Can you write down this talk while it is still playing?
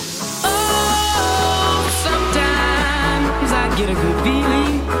get a good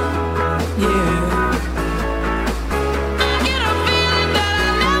feeling, yeah.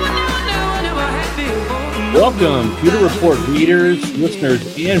 Welcome, Pewter Report readers, listeners,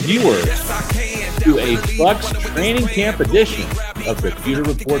 and viewers to a Bucs training camp edition of the Pewter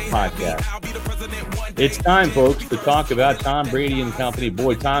Report podcast. It's time, folks, to talk about Tom Brady and company.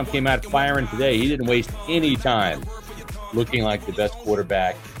 Boy, Tom came out firing today. He didn't waste any time looking like the best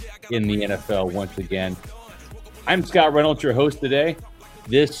quarterback in the NFL once again. I'm Scott Reynolds, your host today.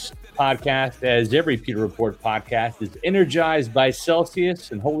 This podcast, as every Pewter Report podcast, is energized by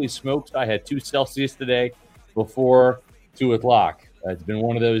Celsius, and holy smokes, I had 2 Celsius today before 2 o'clock. It's been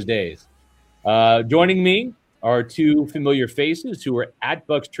one of those days. Joining me are 2 familiar faces who were at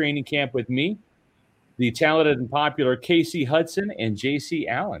Bucs training camp with me, the talented and popular Casey Hudson and JC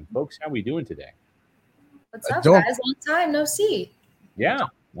Allen. Folks, how are we doing today? What's up, guys? Long time no see. Yeah,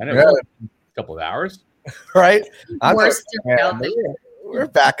 I know. A couple of hours. Right? We're We're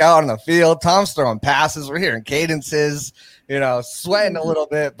back out on the field. Tom's throwing passes. We're hearing cadences, sweating a little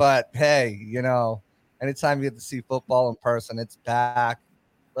bit. But, hey, anytime you get to see football in person, it's back.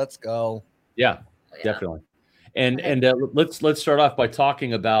 Let's go. Yeah, definitely. And let's start off by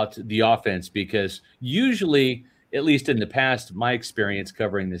talking about the offense, because usually, at least in the past, my experience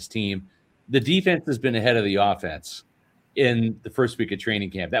covering this team, the defense has been ahead of the offense in the first week of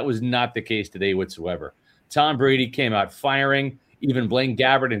training camp. That was not the case today whatsoever. Tom Brady came out firing. Even Blaine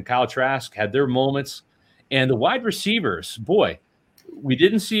Gabbert and Kyle Trask had their moments. And the wide receivers, boy, we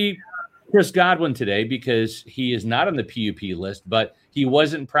didn't see Chris Godwin today because he is not on the PUP list, but he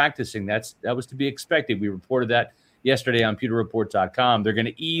wasn't practicing. That was to be expected. We reported that yesterday on PewterReport.com. They're going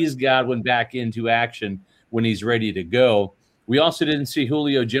to ease Godwin back into action when he's ready to go. We also didn't see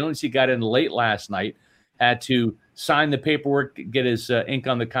Julio Jones. He got in late last night, had to sign the paperwork, get his ink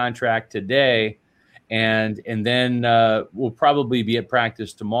on the contract today, and then we'll probably be at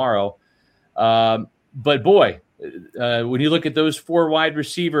practice tomorrow. But boy, when you look at those 4 wide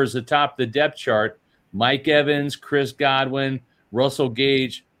receivers atop the depth chart, Mike Evans, Chris Godwin, Russell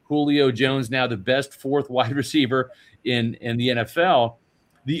Gage, Julio Jones, now the best 4th wide receiver in the NFL.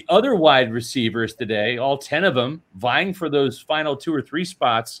 The other wide receivers today, all 10 of them, vying for those final 2 or 3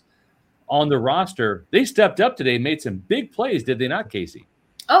 spots on the roster, they stepped up today, made some big plays, did they not, Casey?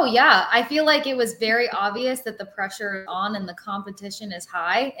 Oh, yeah. I feel like it was very obvious that the pressure is on and the competition is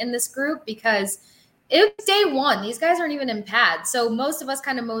high in this group because it was day one. These guys aren't even in pads. So most of us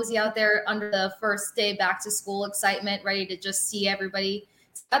kind of mosey out there under the first day back to school excitement, ready to just see everybody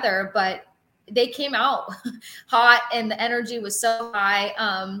together. But they came out hot and the energy was so high.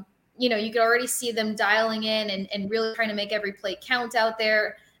 You could already see them dialing in and really trying to make every play count out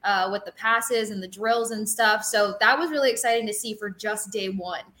there with the passes and the drills and stuff. So that was really exciting to see for just day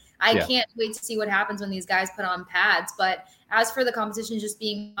one. I can't wait to see what happens when these guys put on pads. But as for the competition just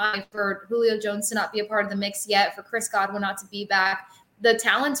being high, for Julio Jones to not be a part of the mix yet, for Chris Godwin not to be back, the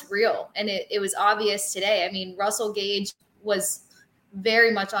talent's real. And it was obvious today. I mean, Russell Gage was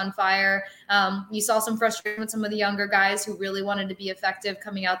very much on fire. You saw some frustration with some of the younger guys who really wanted to be effective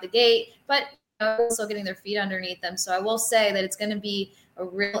coming out the gate, but still getting their feet underneath them. So I will say that it's going to be a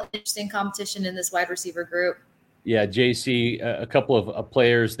real interesting competition in this wide receiver group. Yeah, JC, a couple of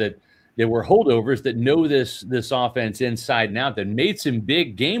players that were holdovers that know this offense inside and out, that made some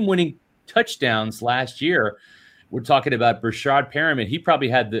big game-winning touchdowns last year. We're talking about Brashad Perriman. He probably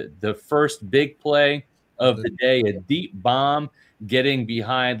had the first big play of the day, a deep bomb, getting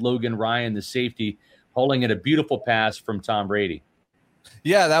behind Logan Ryan, the safety, hauling in a beautiful pass from Tom Brady.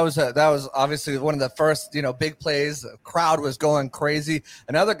 Yeah, that was obviously one of the first, big plays. The crowd was going crazy.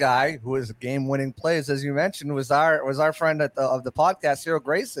 Another guy who was game-winning plays, as you mentioned, was our friend of the podcast, Cyril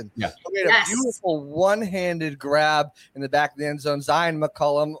Grayson. Yeah, who made a beautiful one-handed grab in the back of the end zone. Zion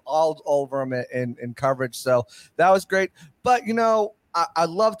McCollum all over him in coverage. So that was great. But I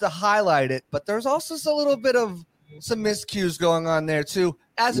love to highlight it. But there's also a little bit of some miscues going on there too,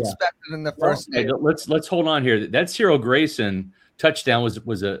 as expected in the first. Okay, let's hold on here. That Cyril Grayson touchdown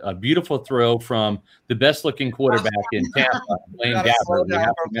was a beautiful throw from the best-looking quarterback in Tampa, Blaine Gabbert. We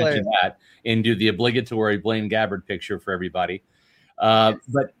have to mention that and do the obligatory Blaine Gabbert picture for everybody.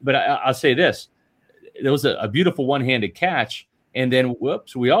 But I'll say this. There was a beautiful one-handed catch, and then,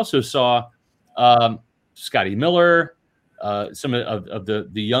 we also saw Scotty Miller, some of the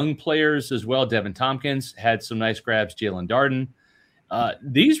young players as well. Devin Tompkins had some nice grabs, Jalen Darden.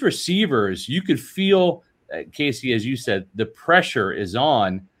 These receivers, you could feel – Casey, as you said, the pressure is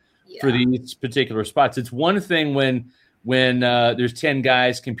on for these particular spots. It's one thing when there's 10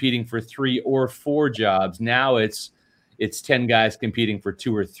 guys competing for 3 or 4 jobs. Now it's 10 guys competing for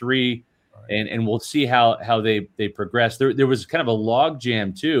 2 or 3. and we'll see how they progress. There was kind of a log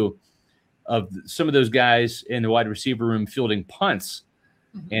jam too of some of those guys in the wide receiver room fielding punts,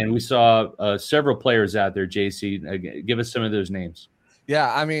 and we saw several players out there. JC, give us some of those names.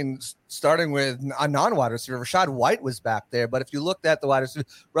 Yeah, I mean, starting with a non-wide receiver, Rachaad White was back there. But if you looked at the wide receiver,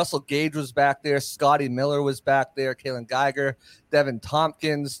 Russell Gage was back there. Scotty Miller was back there. Kalen Geiger, Devin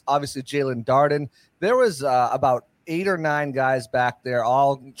Tompkins, obviously Jalen Darden. There was about 8 or 9 guys back there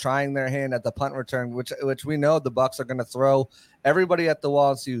all trying their hand at the punt return, which we know the Bucs are going to throw everybody at the wall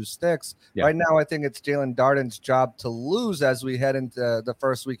and see who sticks. Yeah. Right now, I think it's Jalen Darden's job to lose as we head into the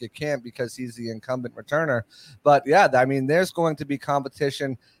first week of camp because he's the incumbent returner. But, yeah, I mean, there's going to be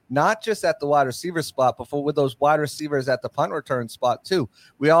competition not just at the wide receiver spot, but with those wide receivers at the punt return spot too.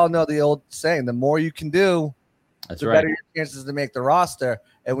 We all know the old saying, the more you can do, the better your chances to make the roster.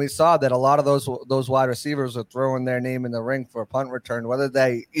 And we saw that a lot of those wide receivers are throwing their name in the ring for a punt return, whether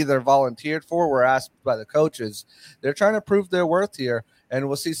they either volunteered for or were asked by the coaches. They're trying to prove their worth here, and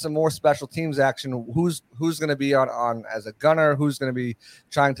we'll see some more special teams action. Who's going to be on as a gunner? Who's going to be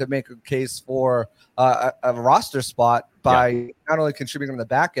trying to make a case for a roster spot by not only contributing on the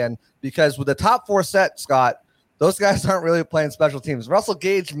back end, because with the top 4 set, Scott, those guys aren't really playing special teams. Russell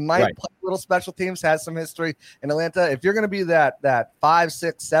Gage might play little special teams, has some history in Atlanta. If you're going to be that 5,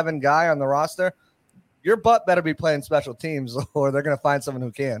 6, 7 guy on the roster, your butt better be playing special teams or they're going to find someone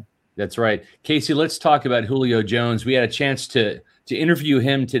who can. That's right. Casey, let's talk about Julio Jones. We had a chance to interview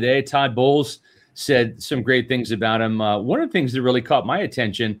him today. Todd Bowles said some great things about him. One of the things that really caught my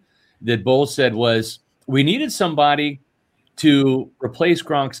attention that Bowles said was we needed somebody to replace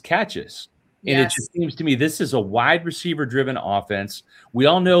Gronk's catches. And it just seems to me this is a wide receiver-driven offense. We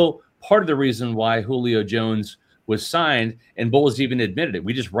all know part of the reason why Julio Jones was signed, and Bowles even admitted it.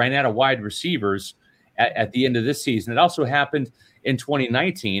 We just ran out of wide receivers at the end of this season. It also happened in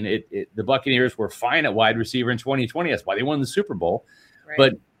 2019. The Buccaneers were fine at wide receiver in 2020. That's why they won the Super Bowl.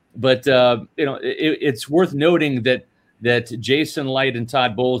 Right. But it's worth noting that Jason Light and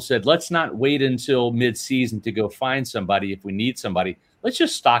Todd Bowles said, let's not wait until midseason to go find somebody if we need somebody. Let's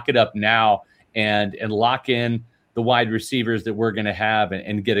just stock it up now and lock in the wide receivers that we're going to have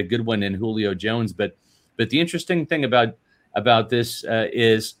and get a good one in Julio Jones. But the interesting thing about this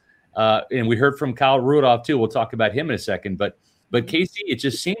is, and we heard from Kyle Rudolph too. We'll talk about him in a second. But Casey, it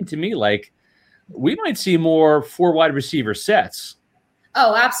just seemed to me like we might see more 4 wide receiver sets.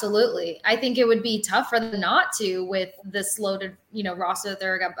 Oh, absolutely. I think it would be tough for them not to with this loaded, roster that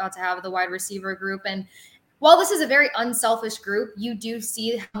they're about to have, the wide receiver group. And while this is a very unselfish group, you do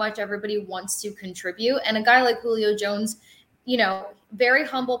see how much everybody wants to contribute. And a guy like Julio Jones, very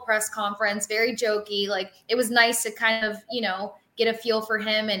humble press conference, very jokey. Like, it was nice to kind of, get a feel for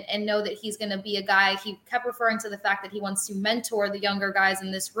him and know that he's going to be a guy. He kept referring to the fact that he wants to mentor the younger guys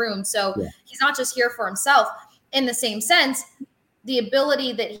in this room. So he's not just here for himself. In the same sense, the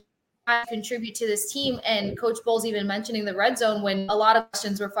ability that he can contribute to this team, and Coach Bowles even mentioning the red zone when a lot of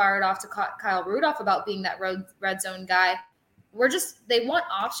questions were fired off to Kyle Rudolph about being that red zone guy. They want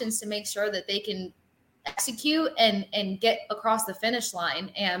options to make sure that they can execute and get across the finish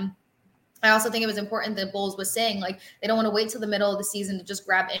line. And I also think it was important that Bowles was saying, like, they don't want to wait till the middle of the season to just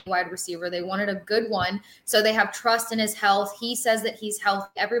grab any wide receiver. They wanted a good one. So they have trust in his health. He says that he's healthy.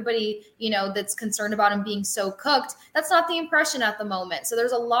 Everybody, that's concerned about him being so cooked, that's not the impression at the moment. So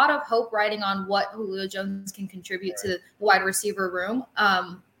there's a lot of hope riding on what Julio Jones can contribute to the wide receiver room.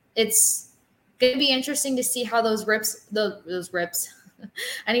 It's going to be interesting to see how those reps,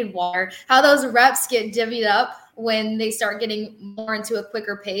 I need water, how those reps get divvied up when they start getting more into a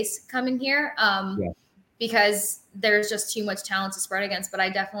quicker pace coming here, because there's just too much talent to spread against. But I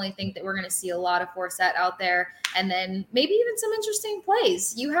definitely think that we're going to see a lot of 4 set out there, and then maybe even some interesting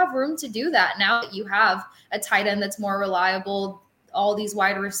plays. You have room to do that now that you have a tight end that's more reliable, all these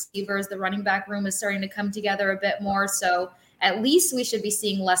wide receivers, the running back room is starting to come together a bit more. So at least we should be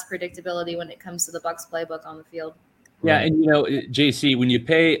seeing less predictability when it comes to the Bucs playbook on the field. Yeah, and JC, when you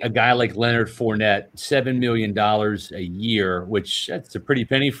pay a guy like Leonard Fournette $7 million a year, which that's a pretty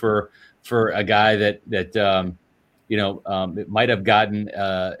penny for a guy that it might have gotten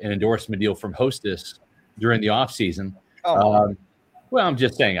an endorsement deal from Hostess during the offseason. Well, I'm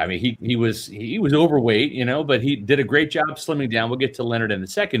just saying. I mean, he was overweight, but he did a great job slimming down. We'll get to Leonard in a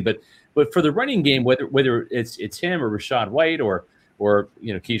second, but for the running game, whether it's him or Rachaad White or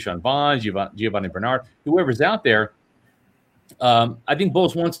Keyshawn Vaughn, Giovanni Bernard, whoever's out there. I think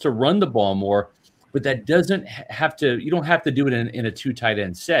Bowles wants to run the ball more, but that doesn't have to. You don't have to do it in a 2 tight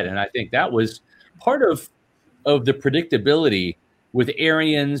end set, and I think that was part of the predictability with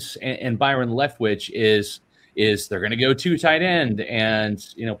Arians and Byron Leftwich is is they're going to go 2 tight end and,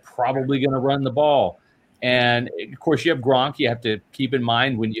 probably going to run the ball. And of course, you have Gronk. You have to keep in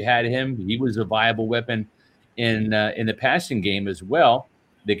mind when you had him, he was a viable weapon in the passing game as well.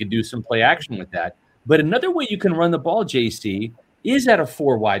 They could do some play action with that. But another way you can run the ball, JC, is out of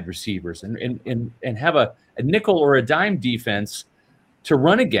 4 wide receivers and have a nickel or a dime defense to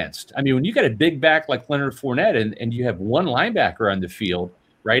run against. I mean, when you got a big back like Leonard Fournette and you have 1 linebacker on the field,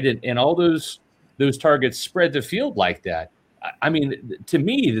 right, and all those targets spread the field like that, I mean, to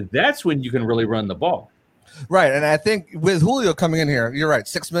me, that's when you can really run the ball. Right, and I think with Julio coming in here, you're right,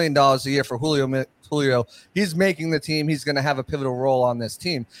 $6 million a year for Julio, he's making the team. He's going to have a pivotal role on this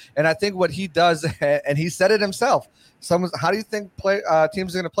team. And I think what he does, and he said it himself, how do you think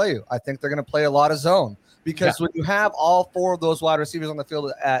teams are going to play you? I think they're going to play a lot of zone because when you have all 4 of those wide receivers on the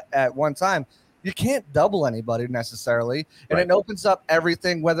field at one time, you can't double anybody necessarily. And it opens up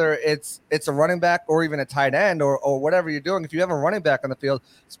everything, whether it's a running back or even a tight end or whatever you're doing. If you have a running back on the field,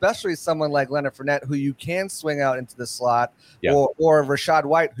 especially someone like Leonard Fournette, who you can swing out into the slot, or Rachaad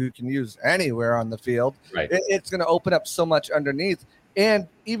White, who you can use anywhere on the field, it's going to open up so much underneath. And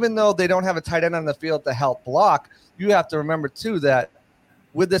even though they don't have a tight end on the field to help block, you have to remember, too, that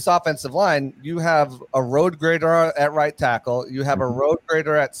with this offensive line, you have a road grader at right tackle, you have a road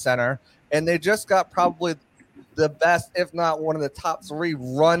grader at center, and they just got probably the best, if not one of the top 3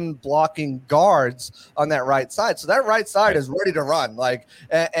 run blocking guards on that right side. So that right side is ready to run.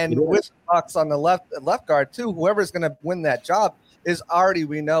 And with Bucks on the left guard too, whoever's going to win that job is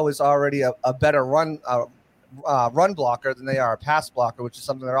already a better run blocker than they are a pass blocker, which is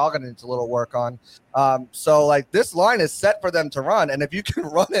something they're all going to need a little work on. So this line is set for them to run. And if you can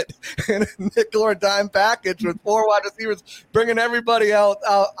run it in a nickel or dime package with 4 wide receivers, bringing everybody out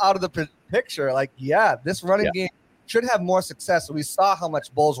of the picture, this running game should have more success. We saw how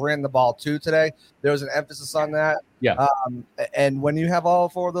much Bulls ran the ball too today. There was an emphasis on that. And when you have all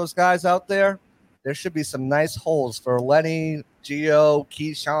 4 of those guys out there should be some nice holes for Lenny, Gio,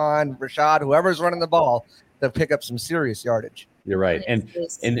 Keyshawn, Rashad, whoever's running the ball, to pick up some serious yardage. You're right. And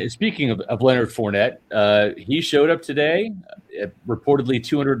speaking of Leonard Fournette, he showed up today, reportedly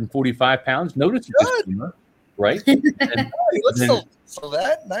 245 pounds. Notice the right? And, he looks so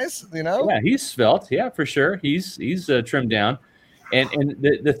that nice, Yeah, he's svelte. Yeah, for sure. He's trimmed down. And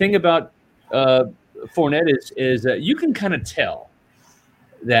the thing about Fournette is you can kind of tell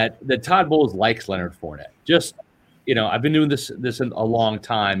that Todd Bowles likes Leonard Fournette. Just, I've been doing this in a long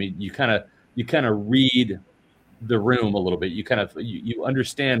time. You kind of read the room a little bit. You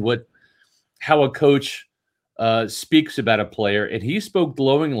understand how a coach speaks about a player, and he spoke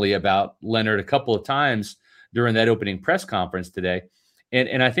glowingly about Leonard a couple of times during that opening press conference today.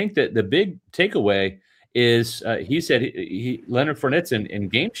 And I think that the big takeaway is he said Leonard Fournette's in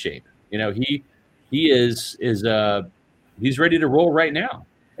game shape. He's ready to roll right now.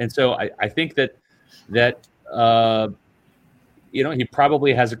 And so I think that he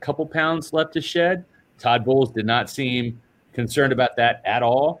probably has a couple pounds left to shed. Todd Bowles did not seem concerned about that at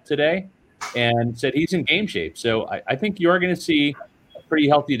all today and said he's in game shape. So I think you are going to see a pretty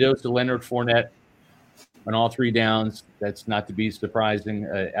healthy dose of Leonard Fournette on all 3 downs. That's not to be surprising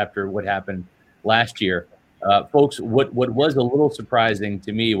after what happened last year. Folks, what was a little surprising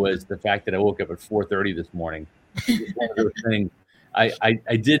to me was the fact that I woke up at 4:30 this morning. One of those things. I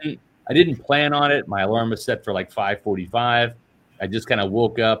didn't plan on it. My alarm was set for 5:45. I just kind of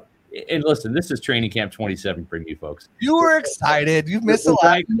woke up. And listen, this is training camp 27 for you folks. You were excited. You missed a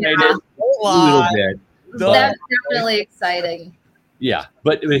lot. A little bit. That's definitely exciting. Yeah,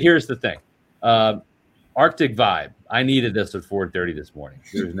 but here's the thing. Arctic Vibe. I needed this at 4:30 this morning.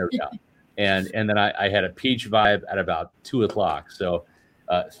 There's no doubt. And then I had a peach vibe at about 2:00. So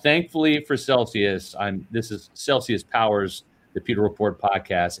thankfully for Celsius, this is Celsius powers the Pewter Report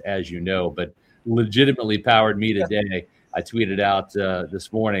podcast, as you know, but legitimately powered me today. I tweeted out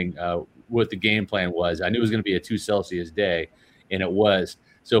this morning what the game plan was. I knew it was going to be a 2 Celsius day, and it was.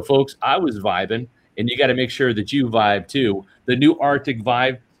 So, folks, I was vibing, and you got to make sure that you vibe too. The new Arctic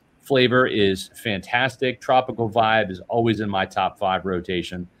Vibe flavor is fantastic. Tropical Vibe is always in my top 5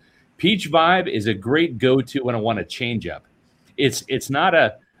 rotation. Peach Vibe is a great go-to when I want to change up. It's not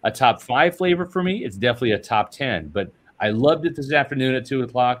a top 5 flavor for me. It's definitely a top 10, but I loved it this afternoon at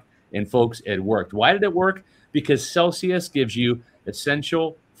 2:00, and folks, it worked. Why did it work? Because Celsius gives you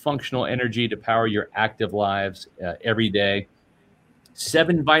essential functional energy to power your active lives every day.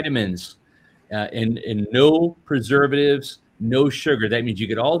 7 vitamins and no preservatives, no sugar. That means you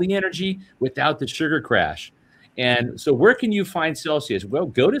get all the energy without the sugar crash. And so where can you find Celsius? Well,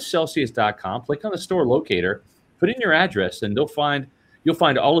 go to Celsius.com, click on the store locator, put in your address, and you'll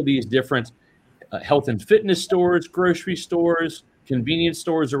find all of these different health and fitness stores, grocery stores, convenience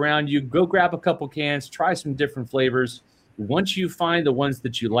stores around you. Go grab a couple cans, try some different flavors. Once you find the ones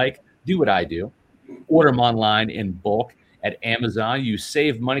that you like, do what I do. Order them online in bulk at Amazon. You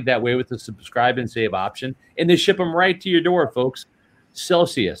save money that way with the subscribe and save option, and they ship them right to your door, folks.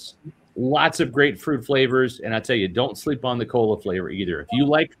 Celsius, lots of great fruit flavors, and I tell you, don't sleep on the cola flavor either. If you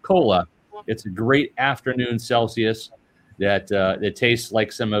like cola, it's a great afternoon Celsius that tastes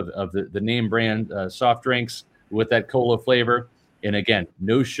like some of the name brand soft drinks with that cola flavor. And again,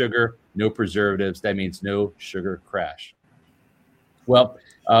 no sugar, no preservatives. That means no sugar crash. Well,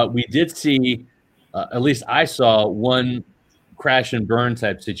 we did see, at least I saw, one crash and burn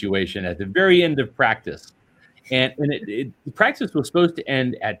type situation at the very end of practice. And the practice was supposed to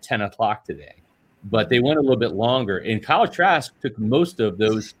end at 10 o'clock today, but they went a little bit longer. And Kyle Trask took most of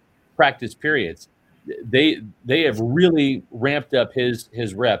those practice periods. They have really ramped up his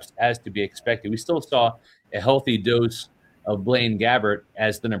reps as to be expected. We still saw a healthy dose of Blaine Gabbert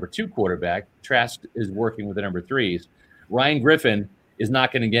as the number 2 quarterback. Trask is working with the number 3s. Ryan Griffin is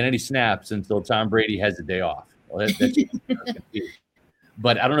not going to get any snaps until Tom Brady has a day off. Well, that's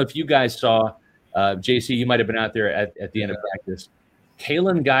but I don't know if you guys saw, JC, you might have been out there at the end of practice.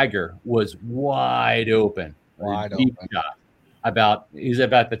 Kalen Geiger was wide open. Deep shot. He's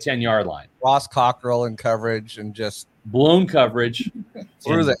about the 10-yard line. Ross Cockrell in coverage and just blown coverage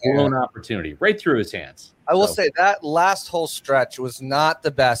through the blown opportunity right through his hands. I will say that last whole stretch was not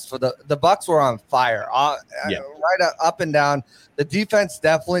the best for the Bucs. Were on fire, right up and down. The defense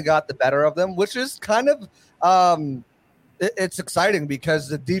definitely got the better of them, which is kind of it's exciting because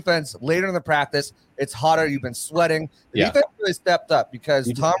the defense later in the practice, it's hotter. You've been sweating. The defense really stepped up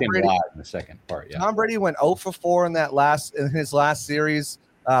because Tom Brady in the second part. Tom Brady went 0 for 4 in his last series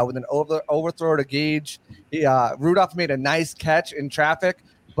with an overthrow to Gage. Rudolph made a nice catch in traffic,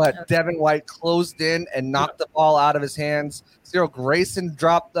 but Devin White closed in and knocked the ball out of his hands. Cyril Grayson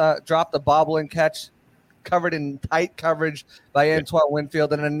dropped the bobbling catch, covered in tight coverage by Antoine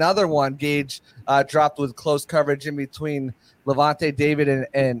Winfield, and another one Gage dropped with close coverage in between Levante David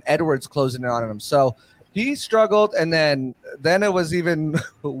and Edwards closing in on him. So he struggled, and then it was even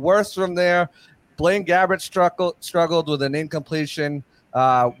worse from there. Blaine Gabbert struggled with an incompletion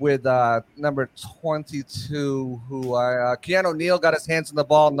with number 22, who Keanu Neal got his hands on the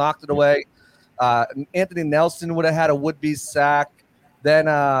ball, knocked it away. Anthony Nelson would have had a would-be sack. Then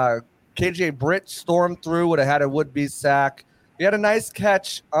KJ Britt stormed through, would have had a would-be sack. He had a nice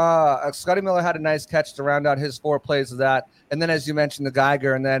catch. Scotty Miller had a nice catch to round out his 4 plays of that. And then, as you mentioned, the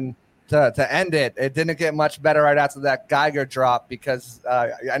Geiger. And then to end it, it didn't get much better right after that Geiger drop because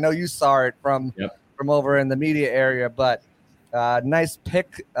I know you saw it from over in the media area. But nice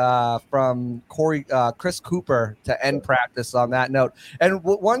pick from Chris Cooper to end practice on that note. And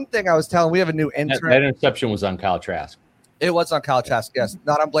one thing I was telling, we have a new intern. That interception was on Kyle Trask. It was on Kyle Trask, yes.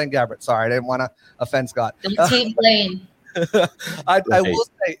 Not on Blaine Gabbert. Sorry, I didn't want to offend Scott. Don't take Blaine. I will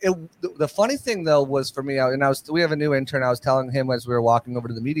say the funny thing though was for me, and we have a new intern. I was telling him as we were walking over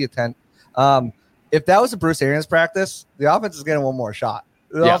to the media tent, if that was a Bruce Arians practice, the offense is getting one more shot.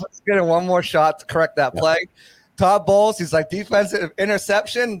 The offense is getting one more shot to correct that play. Todd Bowles, he's like, defensive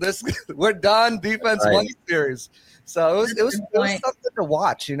interception. We're done. Defense won the series. So it was something to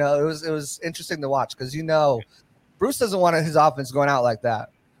watch. It was interesting to watch because Bruce doesn't want his offense going out like that.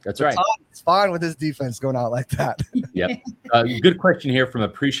 That's right. It's fine with his defense going out like that. Yep. Good question here from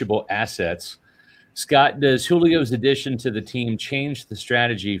Appreciable Assets. Scott, does Julio's addition to the team change the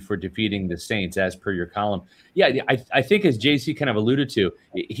strategy for defeating the Saints as per your column? Yeah, I think as JC kind of alluded to,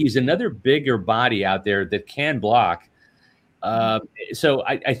 he's another bigger body out there that can block. So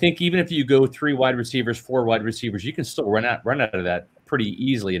I think even if you go 3 wide receivers, 4 wide receivers, you can still run out of that pretty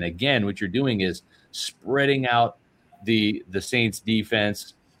easily. And again, what you're doing is spreading out the Saints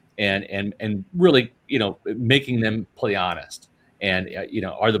defense and really, making them play honest. And,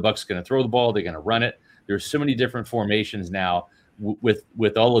 are the Bucs going to throw the ball? They're going to run it. There's so many different formations now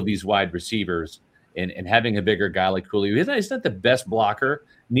with all of these wide receivers and having a bigger guy like Julio. He's not the best blocker.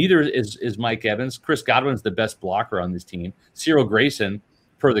 Neither is Mike Evans. Chris Godwin's the best blocker on this team. Cyril Grayson,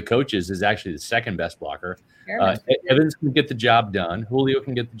 per the coaches, is actually the second best blocker. Evans can get the job done. Julio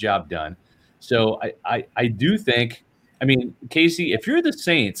can get the job done. So I do think, Casey, if you're the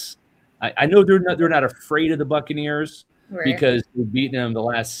Saints, I know they're not afraid of the Buccaneers because they've beaten them the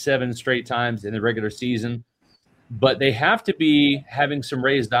last 7 straight times in the regular season, but they have to be having some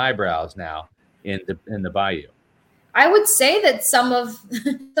raised eyebrows now in the Bayou. I would say that some of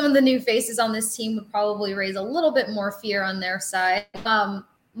the new faces on this team would probably raise a little bit more fear on their side.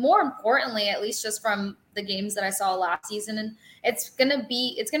 More importantly, at least just from the games that I saw last season, and it's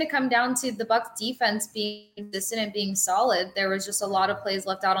gonna come down to the Bucs defense being consistent and being solid. There was just a lot of plays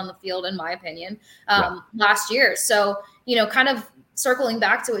left out on the field, in my opinion, last year. So, kind of circling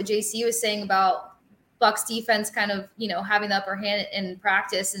back to what JC was saying about Bucs defense kind of, having the upper hand in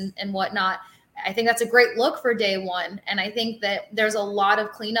practice and whatnot. I think that's a great look for day one. And I think that there's a lot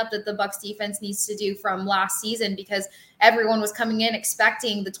of cleanup that the Bucs defense needs to do from last season, because everyone was coming in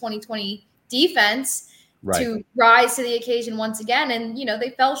expecting the 2020 defense to rise to the occasion once again. And, they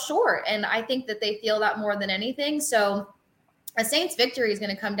fell short. And I think that they feel that more than anything. So a Saints victory is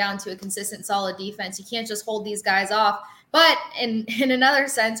going to come down to a consistent, solid defense. You can't just hold these guys off. But in another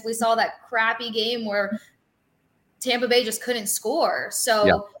sense, we saw that crappy game where Tampa Bay just couldn't score.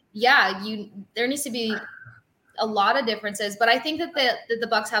 So there needs to be a lot of differences, but I think that the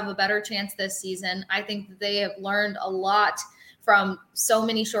Bucs have a better chance this season. I think that they have learned a lot from so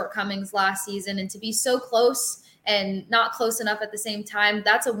many shortcomings last season, and to be so close and not close enough at the same time,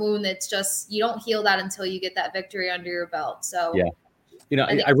 that's a wound that's just, you don't heal that until you get that victory under your belt. So,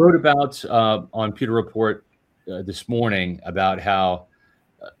 I wrote about on Pewter Report this morning about how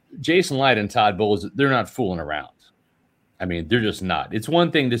Jason Light and Todd Bowles, they're not fooling around. I mean, they're just not. It's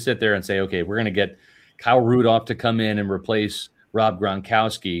one thing to sit there and say, okay, we're going to get Kyle Rudolph to come in and replace Rob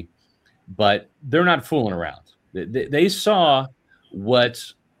Gronkowski, but they're not fooling around. They saw what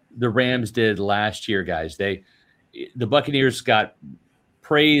the Rams did last year, guys. The Buccaneers got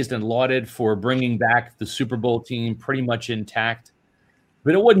praised and lauded for bringing back the Super Bowl team pretty much intact,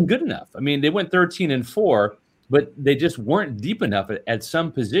 but it wasn't good enough. I mean, they went 13-4, but they just weren't deep enough at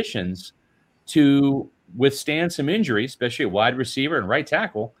some positions to withstand some injuries, especially a wide receiver and right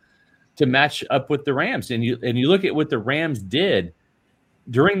tackle, to match up with the Rams. And you look at what the Rams did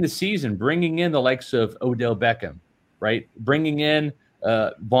during the season, bringing in the likes of Odell Beckham, right? Bringing in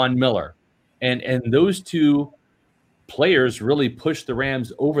Von Miller. And those two players really pushed the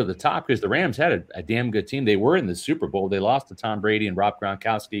Rams over the top, because the Rams had a damn good team. They were in the Super Bowl. They lost to Tom Brady and Rob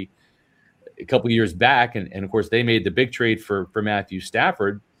Gronkowski a couple of years back. And of course, they made the big trade for Matthew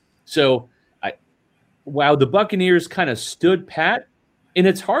Stafford. So while the Buccaneers kind of stood pat, and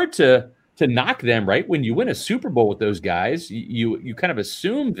it's hard to knock them, right? When you win a Super Bowl with those guys, you kind of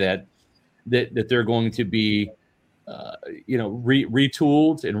assume that they're going to be,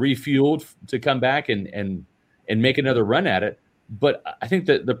 retooled and refueled to come back and make another run at it. But I think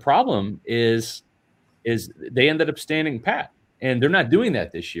that the problem is they ended up standing pat, and they're not doing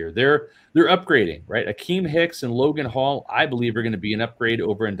that this year. They're upgrading, right? Akeem Hicks and Logan Hall, I believe, are going to be an upgrade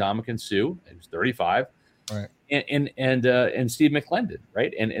over Ndamukong Suh, who's 35, right? And Steve McClendon,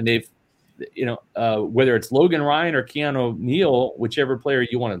 right? And they've, whether it's Logan Ryan or Keanu Neal, whichever player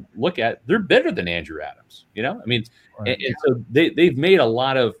you want to look at, they're better than Andrew Adams. I mean, right. and so they've made a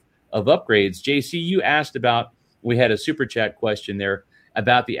lot of upgrades. JC, you asked about, we had a super chat question there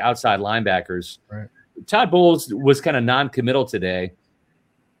about the outside linebackers. Right. Todd Bowles was kind of non-committal today,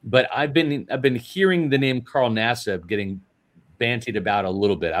 but I've been hearing the name Carl Nassib getting bantied about a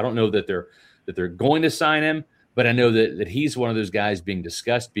little bit. I don't know that they're going to sign him, but I know that he's one of those guys being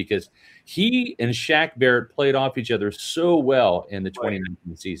discussed, because he and Shaq Barrett played off each other so well in the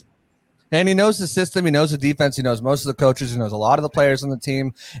 2019 season. And he knows the system. He knows the defense. He knows most of the coaches. He knows a lot of the players on the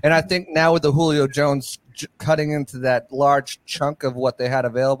team. And I think now with the Julio Jones cutting into that large chunk of what they had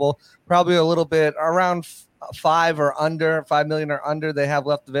available, probably a little bit around 5 million or under they have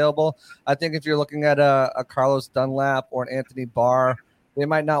left available. I think if you're looking at a Carlos Dunlap or an Anthony Barr, they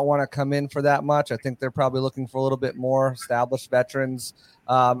might not want to come in for that much. I think they're probably looking for a little bit more established veterans.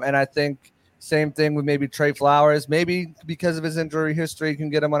 And I think same thing with maybe Trey Flowers. Maybe because of his injury history, you can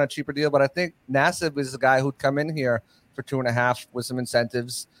get him on a cheaper deal. But I think Nassib is the guy who'd come in here for 2.5 with some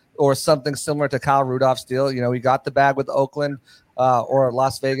incentives, or something similar to Kyle Rudolph's deal. He got the bag with Oakland or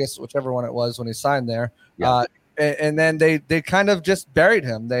Las Vegas, whichever one it was when he signed there. Yeah. And then they kind of just buried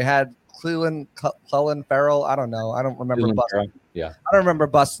him. They had Clelin Ferrell. I don't know. I don't remember. I don't remember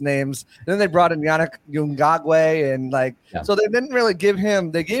bus names. And then they brought in Yannick Ngakoue, and so they didn't really give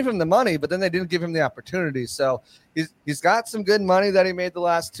him. They gave him the money, but then they didn't give him the opportunity. So he's got some good money that he made the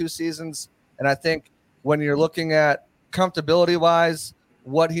last 2 seasons. And I think when you're looking at comfortability wise,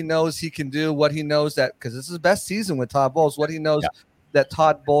 what he knows he can do, what he knows that, because this is his best season with Todd Bowles, what he knows that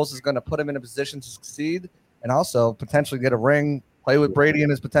Todd Bowles is going to put him in a position to succeed, and also potentially get a ring, play with Brady in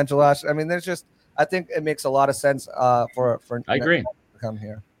his potential last. I mean, I think it makes a lot of sense for I agree to come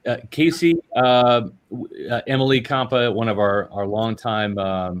here. Casey, Emily Compa, one of our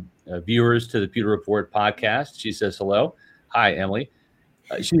longtime viewers to the Pewter Report podcast, she says hello. Hi, Emily.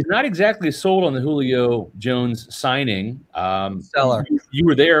 She's not exactly sold on the Julio Jones signing. Stellar. You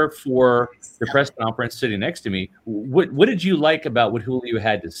were there for the press conference sitting next to me. What did you like about what Julio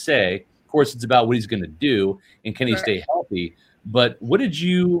had to say? Of course, it's about what he's going to do and can he stay healthy. But what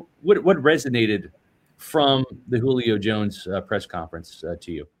resonated from the Julio Jones press conference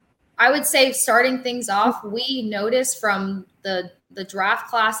to you? I would say starting things off, we noticed from the draft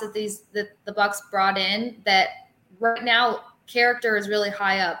class that the Bucks brought in that right now character is really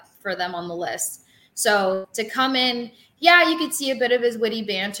high up for them on the list. So to come in, yeah, you could see a bit of his witty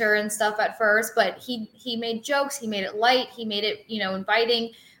banter and stuff at first, but he made jokes, he made it light, he made it,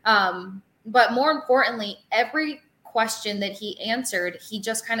 inviting. But more importantly, every question that he answered, he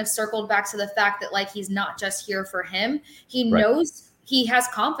just kind of circled back to the fact that he's not just here for him. He knows he has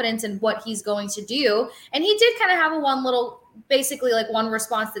confidence in what he's going to do. And he did kind of have one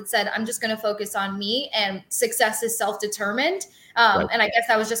response that said, I'm just going to focus on me and success is self-determined. And I guess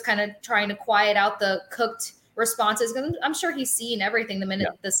I was just kind of trying to quiet out the cooked responses. I'm sure he's seen everything the minute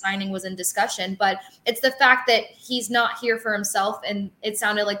the signing was in discussion, but it's the fact that he's not here for himself. And it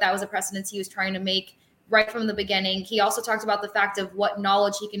sounded like that was a precedence he was trying to make right from the beginning. He also talked about the fact of what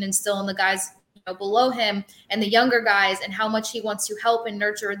knowledge he can instill in the guys below him and the younger guys and how much he wants to help and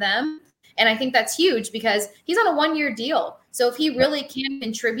nurture them. And I think that's huge because he's on a 1-year deal. So if he really can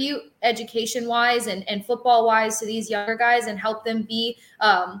contribute education-wise and football-wise to these younger guys and help them be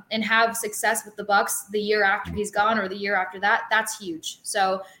and have success with the Bucks the year after he's gone or the year after that, that's huge.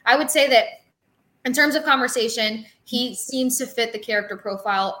 So I would say that in terms of conversation, he seems to fit the character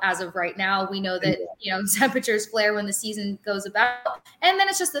profile as of right now. We know that, temperatures flare when the season goes about. And then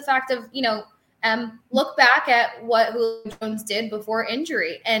it's just the fact of, look back at what Julio Jones did before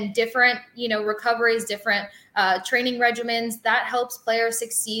injury and different, recoveries, different training regimens that helps players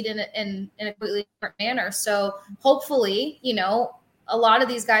succeed in a completely different manner. So hopefully, a lot of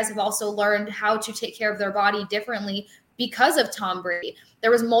these guys have also learned how to take care of their body differently because of Tom Brady.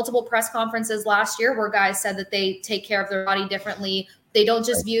 There was multiple press conferences last year where guys said that they take care of their body differently. They don't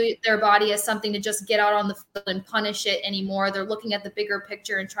just view their body as something to just get out on the field and punish it anymore. They're looking at the bigger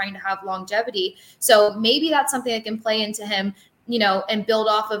picture and trying to have longevity. So maybe that's something that can play into him, and build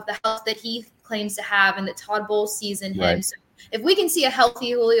off of the health that he claims to have and that Todd Bowles sees in him. Right. So if we can see a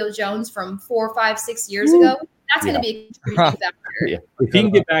healthy Julio Jones from 4, 5, 6 years ago, that's going to be a contributing factor. Yeah. If he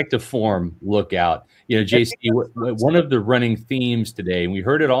can get back to form, look out. JC, one of the running themes today, and we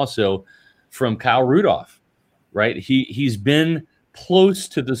heard it also from Kyle Rudolph, right? He's been close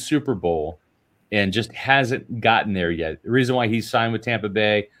to the Super Bowl and just hasn't gotten there yet. The reason why he signed with Tampa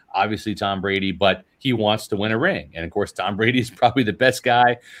Bay, obviously Tom Brady, but he wants to win a ring. And of course, Tom Brady is probably the best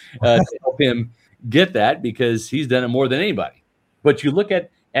guy to help him get that because he's done it more than anybody. But you look at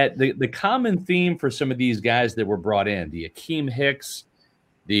the common theme for some of these guys that were brought in, the Akeem Hicks,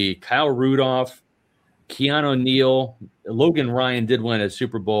 the Kyle Rudolph, Keanu Neal, Logan Ryan did win a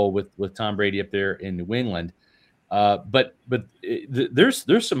Super Bowl with Tom Brady up there in New England. But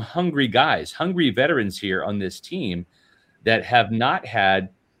there's some hungry guys, hungry veterans here on this team that have not had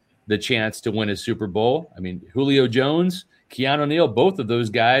the chance to win a Super Bowl. I mean, Julio Jones, Keanu Neal, both of those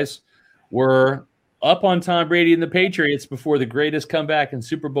guys were up on Tom Brady and the Patriots before the greatest comeback in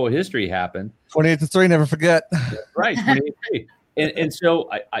Super Bowl history happened. 28-3, never forget. Right, 28-3. And so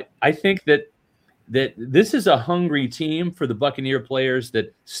I think that this is a hungry team for the Buccaneer players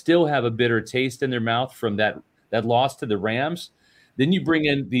that still have a bitter taste in their mouth from that loss to the Rams. Then you bring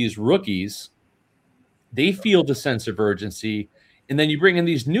in these rookies. They feel the sense of urgency. And then you bring in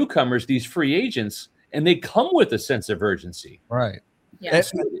these newcomers, these free agents, and they come with a sense of urgency. Right. Yeah.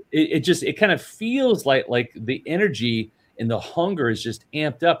 It kind of feels like the energy and the hunger is just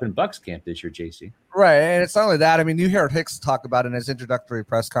amped up in Bucs camp this year, JC. Right. And it's not only that. I mean, you heard Hicks talk about it in his introductory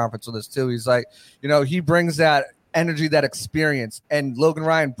press conference with us too. He's like, he brings that energy, that experience, and Logan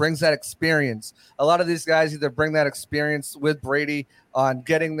Ryan brings that experience. A lot of these guys either bring that experience with Brady on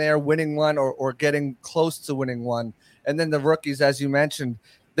getting there, winning one, or getting close to winning one. And then the rookies, as you mentioned,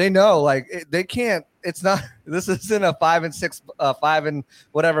 they know they can't. It's not. This isn't a 5-6, 5 and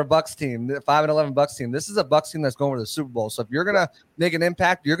whatever Bucks team, 5-11 Bucks team. This is a Bucks team that's going to the Super Bowl. So if you're gonna make an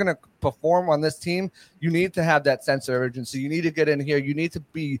impact, you're gonna perform on this team. You need to have that sense of urgency. You need to get in here. You need to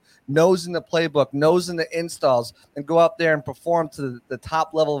be nosing the playbook, nosing the installs, and go out there and perform to the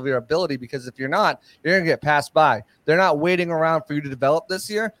top level of your ability. Because if you're not, you're gonna get passed by. They're not waiting around for you to develop this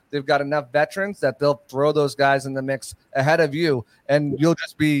year. They've got enough veterans that they'll throw those guys in the mix ahead of you, and you'll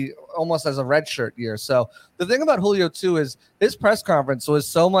just be almost as a redshirt year. So the thing about Julio too is his press conference was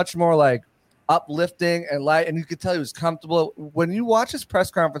so much more like uplifting and light, and you could tell he was comfortable. When you watch his press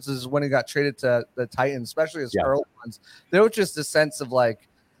conferences when he got traded to the Titans, especially his early ones. There was just a sense of like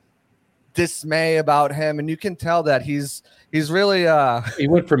dismay about him, and you can tell that he's really he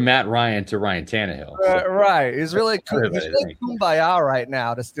went from Matt Ryan to Ryan Tannehill. Right. He's really kumbaya right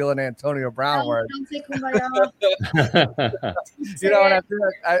now, to steal an Antonio Brown word. Don't say kumbaya. You know, and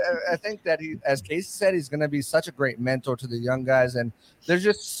I think that he, as Casey said, he's going to be such a great mentor to the young guys, and there's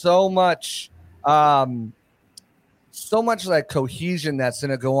just so much like cohesion that's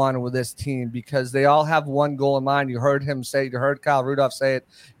going to go on with this team because they all have one goal in mind. You heard Kyle Rudolph say it.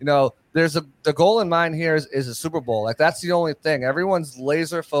 You know, the goal in mind here is a Super Bowl. Like, that's the only thing. Everyone's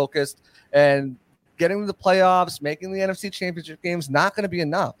laser focused, and getting to the playoffs, making the NFC Championship games, not going to be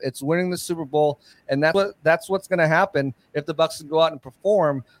enough. It's winning the Super Bowl, and that's what's going to happen if the Bucs can go out and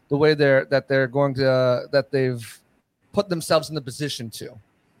perform the way that they've put themselves in the position to.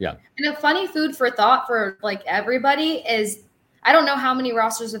 Yeah. And a funny food for thought for like everybody is, I don't know how many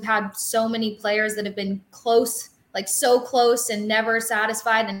rosters have had so many players that have been close, like so close and never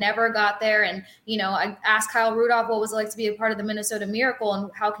satisfied and never got there. And, you know, I asked Kyle Rudolph what was it like to be a part of the Minnesota Miracle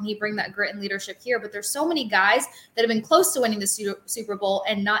and how can he bring that grit and leadership here? But there's so many guys that have been close to winning the Super Bowl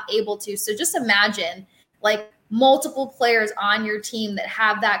and not able to. So just imagine like multiple players on your team that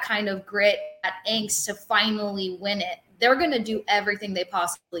have that kind of grit, that angst to finally win it. They're going to do everything they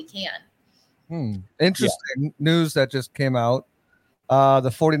possibly can. Interesting news that just came out. The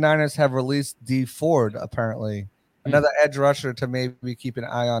 49ers have released Dee Ford, apparently. Another edge rusher to maybe keep an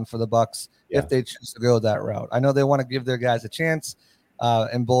eye on for the Bucs if they choose to go that route. I know they want to give their guys a chance.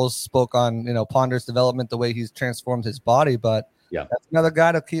 And Bowles spoke on, you know, Ponder's development, the way he's transformed his body. But that's another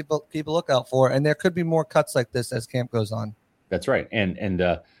guy to keep a lookout for. And there could be more cuts like this as camp goes on. That's right. And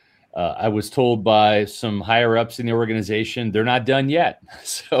I was told by some higher ups in the organization they're not done yet.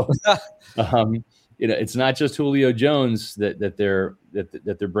 So, you know, it's not just Julio Jones that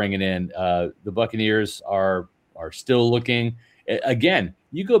they're bringing in. The Buccaneers are still looking. Again,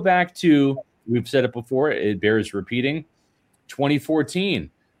 you go back to, we've said it before, it bears repeating. 2014,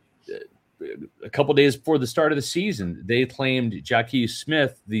 a couple days before the start of the season, they claimed Jaquez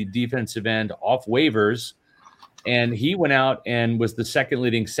Smith, the defensive end, off waivers. And he went out and was the second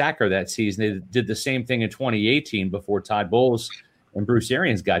leading sacker that season. They did the same thing in 2018 before Todd Bowles and Bruce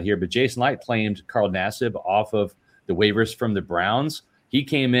Arians got here. But Jason Licht claimed Carl Nassib off of the waivers from the Browns. He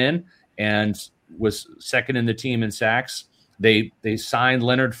came in and was second in the team in sacks. They signed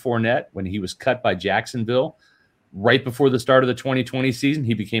Leonard Fournette when he was cut by Jacksonville. Right before the start of the 2020 season,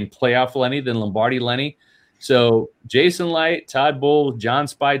 he became playoff Lenny, then Lombardi Lenny. So Jason Licht, Todd Bowles, John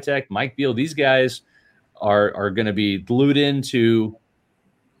Spytek, Mike Beal, these guys are going to be glued into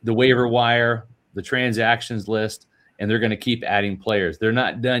the waiver wire, the transactions list, and they're going to keep adding players. They're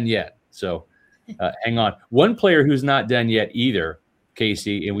not done yet. So hang on. One player who's not done yet either,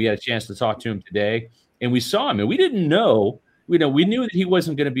 Casey, and we had a chance to talk to him today, and we saw him, and we didn't know, we knew that he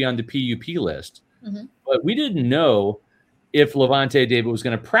wasn't going to be on the PUP list, but we didn't know if Lavonte David was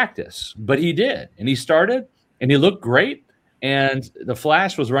going to practice, but he did, and he started, and he looked great. And the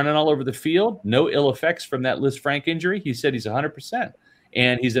flash was running all over the field. No ill effects from that Liz Frank injury. He said he's 100%.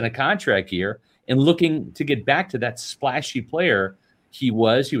 And he's in a contract year and looking to get back to that splashy player he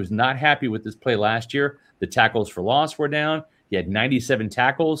was. He was not happy with his play last year. The tackles for loss were down. He had 97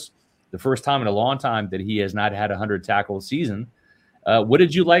 tackles. The first time in a long time that he has not had a 100-tackle season. What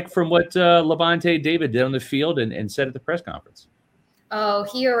did you like from what Lavonte David did on the field and said at the press conference? Oh,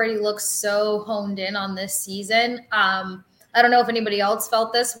 he already looks so honed in on this season. I don't know if anybody else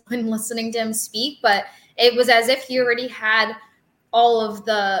felt this when listening to him speak, but it was as if he already had all of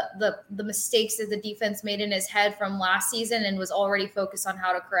the mistakes that the defense made in his head from last season and was already focused on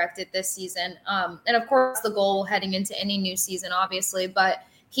how to correct it this season. And of course, the goal heading into any new season, obviously, but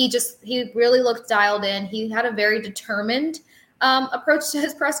he really looked dialed in. He had a very determined approach to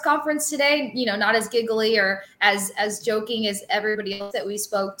his press conference today, you know, not as giggly or as joking as everybody else that we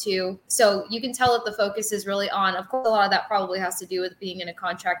spoke to. So you can tell that the focus is really on, of course, a lot of that probably has to do with being in a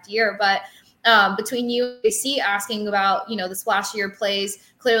contract year, but between you and AC asking about, you know, the splashier plays,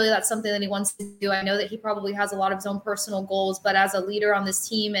 clearly that's something that he wants to do. I know that he probably has a lot of his own personal goals, but as a leader on this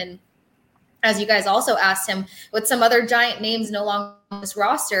team, and as you guys also asked him, with some other giant names no longer on this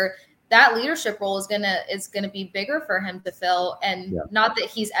roster, that leadership role is gonna be bigger for him to fill. And not that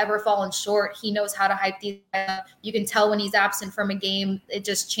he's ever fallen short. He knows how to hype these up. You can tell when he's absent from a game, it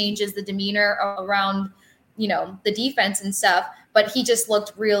just changes the demeanor around, you know, the defense and stuff. But he just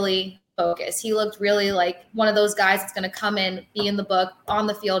looked really focused. He looked really like one of those guys that's going to come in, be in the book, on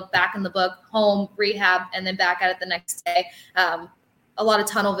the field, back in the book, home, rehab, and then back at it the next day. A lot of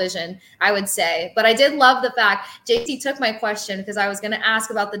tunnel vision, I would say. But I did love the fact JT took my question because I was going to ask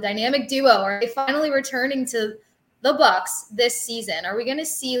about the dynamic duo. Are they finally returning to the Bucks this season? Are we going to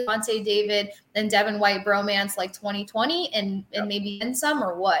see Lavonte David and Devin White bromance like 2020 and maybe in some,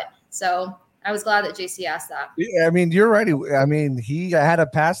 or what? So I was glad that JC asked that. Yeah, I mean, you're right. I mean, he had a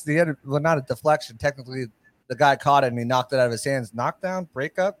pass. Not a deflection. Technically, the guy caught it and he knocked it out of his hands. Knockdown,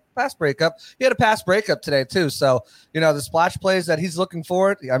 breakup, pass breakup. He had a pass breakup today too. So, the splash plays that he's looking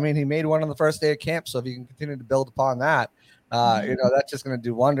for. I mean, he made one on the first day of camp. So if you can continue to build upon that, that's just going to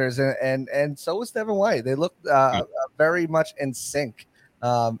do wonders. And so was Devin White. They looked very much in sync,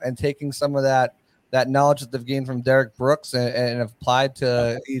 and taking some of that knowledge that they've gained from Derek Brooks and have applied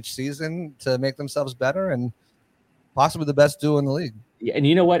to each season to make themselves better and possibly the best duo in the league. Yeah, and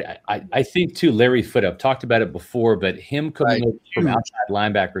you know what? I think too, Larry Foote, I've talked about it before, but him coming over from outside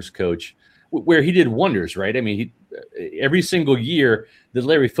linebackers coach, where he did wonders, right? I mean, every single year that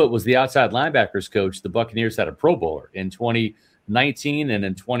Larry Foote was the outside linebackers coach, the Buccaneers had a Pro Bowler. In 2019 and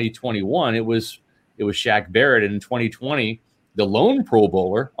in 2021, it was Shaq Barrett, and in 2020, the lone Pro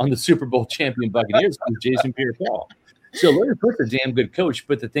Bowler on the Super Bowl champion Buccaneers was Jason Pierre-Paul. So Larry Foote's a damn good coach,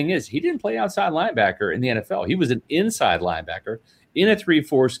 but the thing is, he didn't play outside linebacker in the NFL. He was an inside linebacker in a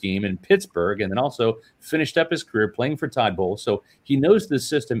 3-4 scheme in Pittsburgh, and then also finished up his career playing for Todd Bowles. So he knows the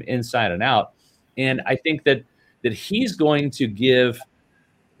system inside and out. And I think that he's going to give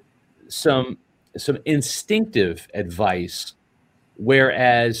some instinctive advice,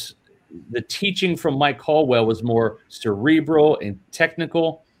 whereas the teaching from Mike Caldwell was more cerebral and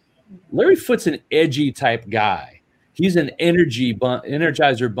technical. Larry Foote's an edgy type guy. He's an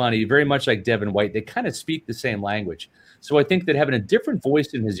energizer bunny, very much like Devin White. They kind of speak the same language. So I think that having a different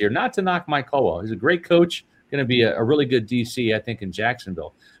voice in his ear, not to knock Mike Caldwell, he's a great coach, going to be a really good DC, I think, in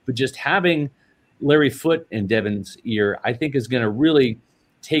Jacksonville. But just having Larry Foote in Devin's ear, I think is going to really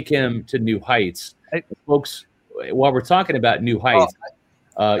take him to new heights. Folks, while we're talking about new heights,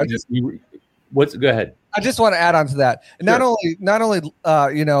 go ahead. I just want to add on to that. Sure. Not only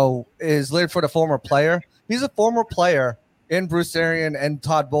is Larry Foote a former player, he's a former player in Bruce Arians and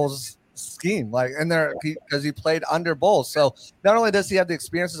Todd Bowles' scheme, because he played under Bowles. So not only does he have the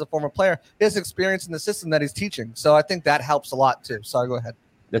experience as a former player, he has experience in the system that he's teaching. So I think that helps a lot too. Sorry, go ahead.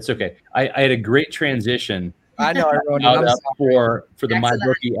 That's okay. I had a great transition. I know for the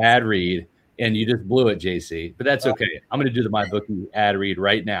MyBookie ad read, and you just blew it, JC. But that's okay. I'm going to do the MyBookie ad read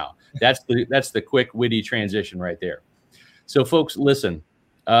right now. That's the quick, witty transition right there. So, folks, listen.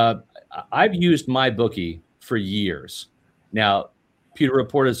 I've used MyBookie for years. Now, Peter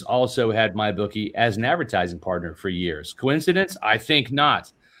Report has also had MyBookie as an advertising partner for years. Coincidence? I think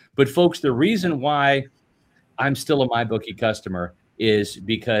not. But, folks, the reason why I'm still a MyBookie customer is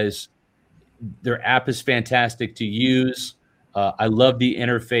because their app is fantastic to use. I love the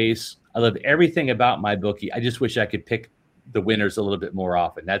interface. I love everything about MyBookie. I just wish I could pick the winners a little bit more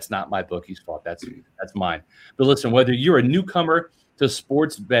often. That's not MyBookie's fault. That's mine. But listen, whether you're a newcomer to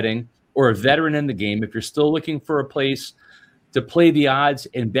sports betting or a veteran in the game, if you're still looking for a place to play the odds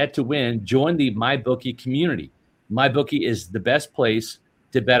and bet to win, join the MyBookie community. MyBookie is the best place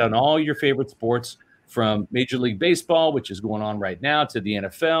to bet on all your favorite sports, from Major League Baseball, which is going on right now, to the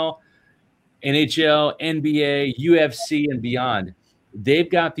NFL, NHL, NBA, UFC, and beyond. They've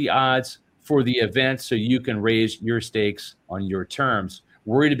got the odds for the event so you can raise your stakes on your terms.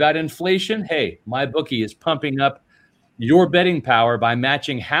 Worried about inflation? Hey, MyBookie is pumping up your betting power by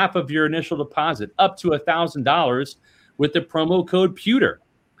matching half of your initial deposit up to $1,000 with the promo code PEWTER.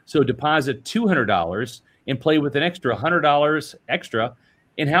 So deposit $200 and play with an extra $100 extra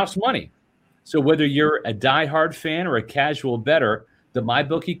in-house money. So whether you're a diehard fan or a casual bettor, the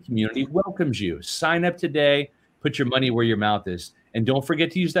MyBookie community welcomes you. Sign up today, put your money where your mouth is, and don't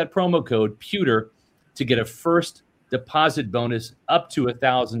forget to use that promo code PEWTER to get a first deposit bonus up to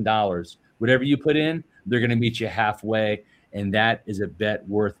 $1,000. Whatever you put in, they're going to meet you halfway, and that is a bet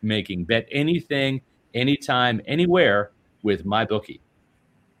worth making. Bet anything, anytime, anywhere with MyBookie.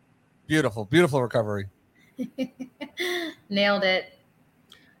 Beautiful, beautiful recovery. Nailed it.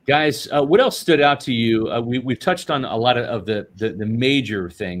 Guys, what else stood out to you? We've touched on a lot of the major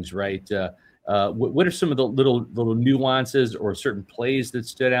things, right? What are some of the little nuances or certain plays that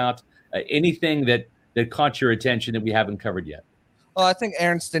stood out? Anything that caught your attention that we haven't covered yet? Well, I think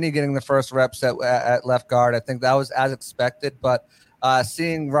Aaron Stinney getting the first reps at left guard, I think that was as expected. But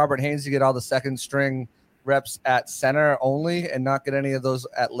seeing Robert Hainsey get all the second string reps at center only and not get any of those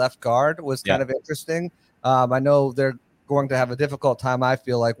at left guard was kind of interesting. I know they're going to have a difficult time, I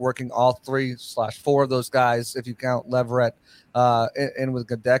feel like, working all 3/4 of those guys, if you count Leverett in with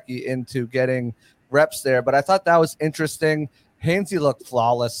Gadecki, into getting reps there. But I thought that was interesting. Hainsey looked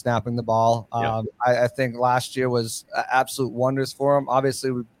flawless snapping the ball. I think last year was absolute wonders for him.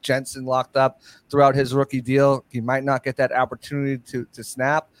 Obviously, with Jensen locked up throughout his rookie deal, he might not get that opportunity to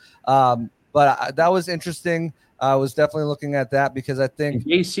snap. But that was interesting. I was definitely looking at that because I think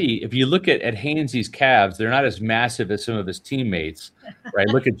JC, if you look at Hainsey's calves, they're not as massive as some of his teammates, right?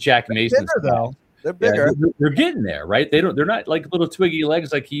 Look at Jack Mason's bigger, though. They're bigger. Yeah, they're getting there, right? They're not like little twiggy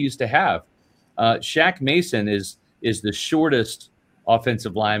legs like he used to have. Shaq Mason is the shortest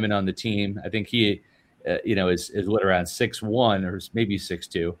offensive lineman on the team. I think he, is what, around 6'1" or maybe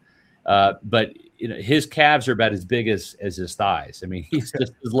 6'2". But his calves are about as big as his thighs. I mean, his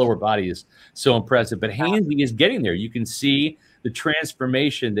lower body is so impressive. But Hainsey is getting there. You can see the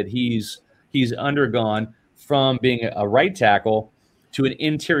transformation that he's undergone from being a right tackle to an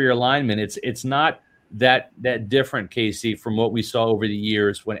interior lineman. It's not that different, Casey, from what we saw over the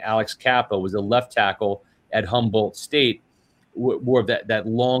years when Alex Kappa was a left tackle at Humboldt State, more of that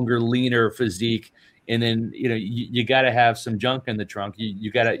longer, leaner physique. And then, you got to have some junk in the trunk.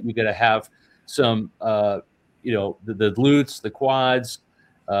 You got to have some, the glutes, the quads,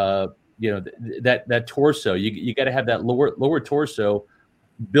 that torso. You got to have that lower torso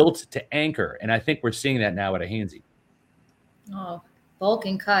built to anchor. And I think we're seeing that now at a Hainsey. Oh, bulk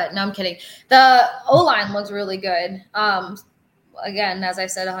and cut. No, I'm kidding. The O-line looks really good. Again, as I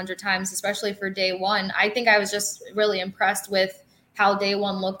said 100 times, especially for day one, I think I was just really impressed with how day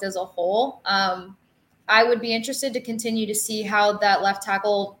one looked as a whole. I would be interested to continue to see how that left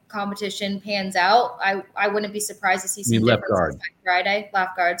tackle competition pans out. I wouldn't be surprised to see some left guard by Friday.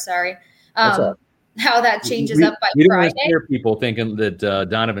 Left guard, sorry. How that changes up by we Friday. don't want to scare people thinking that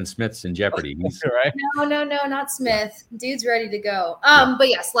Donovan Smith's in jeopardy. He's right. No, not Smith. Dude's ready to go. But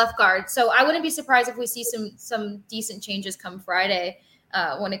yes, left guard. So I wouldn't be surprised if we see some decent changes come Friday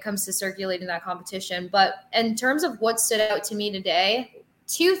when it comes to circulating that competition. But in terms of what stood out to me today,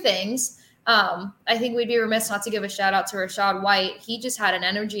 two things. I think we'd be remiss not to give a shout out to Rachaad White. He just had an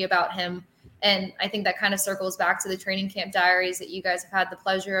energy about him. And I think that kind of circles back to the training camp diaries that you guys have had the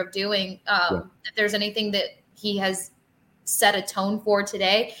pleasure of doing. If there's anything that he has set a tone for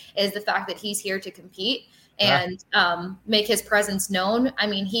today is the fact that he's here to compete and make his presence known. I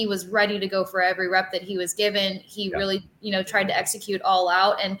mean, he was ready to go for every rep that he was given. He really, tried to execute all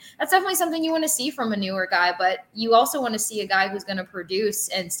out. And that's definitely something you want to see from a newer guy, but you also want to see a guy who's going to produce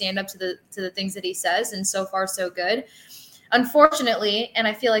and stand up to the things that he says. And so far, so good. Unfortunately, and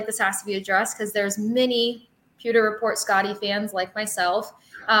I feel like this has to be addressed because there's many Pewter Report Scotty fans like myself.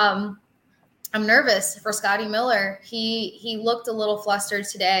 I'm nervous for Scotty Miller. He looked a little flustered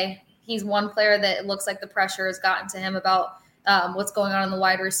today. He's one player that it looks like the pressure has gotten to him about what's going on in the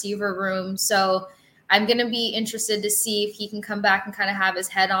wide receiver room. So I'm going to be interested to see if he can come back and kind of have his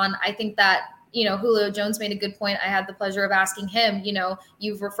head on. I think that, Julio Jones made a good point. I had the pleasure of asking him,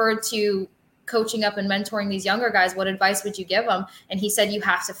 you've referred to coaching up and mentoring these younger guys. What advice would you give them? And he said, you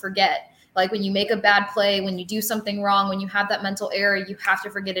have to forget. Like when you make a bad play, when you do something wrong, when you have that mental error, you have to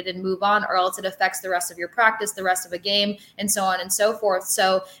forget it and move on, or else it affects the rest of your practice, the rest of a game, and so on and so forth.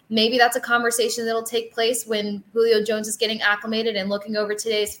 So maybe that's a conversation that'll take place when Julio Jones is getting acclimated and looking over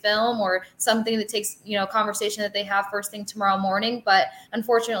today's film, or something that takes, a conversation that they have first thing tomorrow morning. But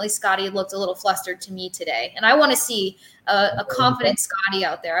unfortunately, Scotty looked a little flustered to me today. And I want to see a confident Scotty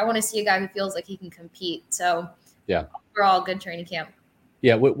out there. I want to see a guy who feels like he can compete. So yeah, overall, good training camp.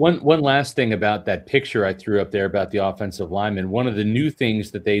 Yeah, one last thing about that picture I threw up there about the offensive lineman. One of the new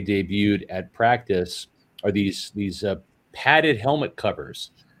things that they debuted at practice are these padded helmet covers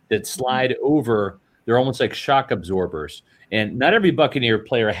that slide over. They're almost like shock absorbers. And not every Buccaneer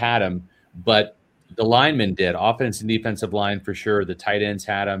player had them, but the linemen did. Offense and defensive line for sure. The tight ends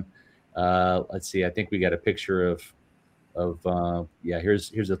had them. Let's see. I think we got a picture of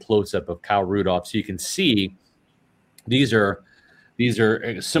here's a close up of Kyle Rudolph, so you can see these are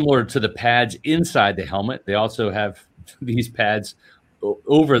similar to the pads inside the helmet. They also have these pads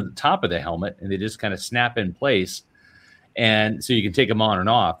over the top of the helmet, and they just kind of snap in place, and so you can take them on and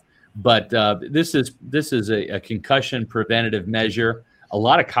off. But this is a concussion preventative measure. A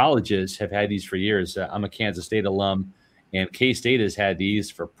lot of colleges have had these for years. I'm a Kansas State alum, and K-State has had these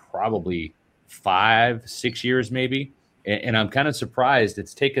for probably 5-6 years maybe. And I'm kind of surprised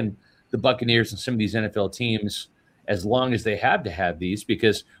it's taken the Buccaneers and some of these NFL teams as long as they have to have these,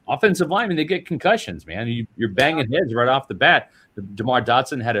 because offensive linemen, they get concussions, man. You're banging heads right off the bat. DeMar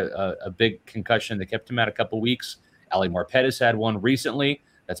Dotson had a big concussion that kept him out a couple of weeks. Ali Marpettis had one recently.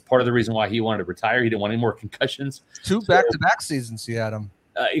 That's part of the reason why he wanted to retire. He didn't want any more concussions. 2 back-to-back seasons he had them.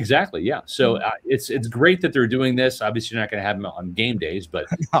 Exactly. Yeah. So it's great that they're doing this. Obviously, you're not going to have them on game days, but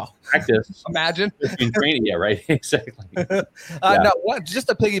No. practice. Imagine. In training. Yeah. Right. Exactly. No, just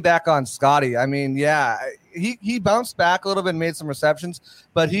to piggyback on Scotty. I mean, yeah, he bounced back a little bit and made some receptions,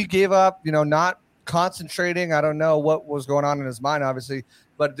 but he gave up. Not concentrating. I don't know what was going on in his mind, obviously,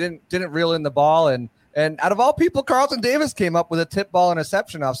 but didn't reel in the ball. And out of all people, Carlton Davis came up with a tip ball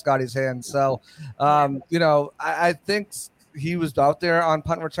interception off Scotty's hand. So, I think he was out there on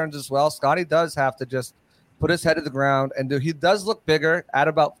punt returns as well. Scotty does have to just put his head to the ground and he does look bigger at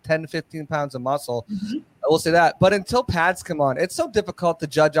about 10 to 15 pounds of muscle. Mm-hmm. I will say that. But until pads come on, it's so difficult to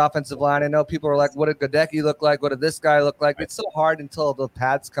judge offensive line. I know people are like, what did Goedeke look like? What did this guy look like? Right. It's so hard until the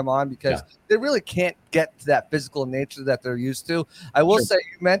pads come on because they really can't get to that physical nature that they're used to. I will say,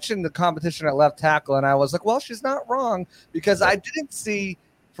 you mentioned the competition at left tackle, and I was like, well, she's not wrong because I didn't see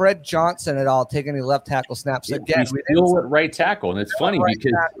Fred Johnson at all take any left tackle snaps again. We still at right tackle, and it's funny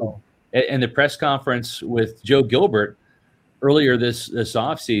because in the press conference with Joe Gilbert earlier this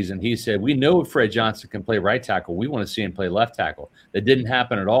offseason, he said, we know Fred Johnson can play right tackle. We want to see him play left tackle. That didn't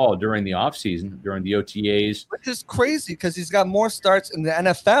happen at all during the offseason, during the OTAs. Which is crazy because he's got more starts in the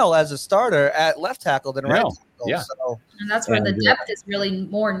NFL as a starter at left tackle than right tackle. Yeah. So, and that's where the depth is really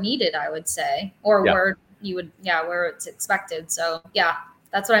more needed, I would say, or where it's expected. So,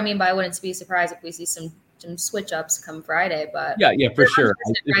 that's what I mean by I wouldn't be surprised if we see some switch ups come Friday. But for sure.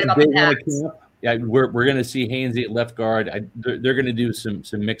 Right about the yeah, we're going to see Hainsey at left guard. They're going to do some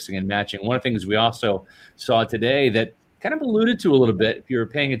mixing and matching. One of the things we also saw today that kind of alluded to a little bit, if you were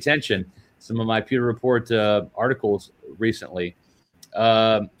paying attention, some of my Pewter Report articles recently,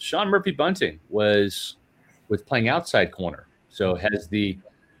 Sean Murphy-Bunting was playing outside corner. So has the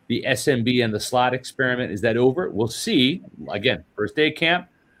SMB and the slot experiment, is that over? We'll see. Again, first day of camp,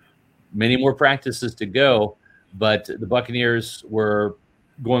 many more practices to go, but the Buccaneers were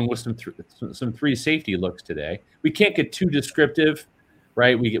going with some three safety looks today. We can't get too descriptive,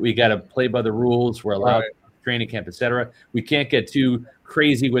 right? We got to play by the rules. We're allowed training camp, et cetera. We can't get too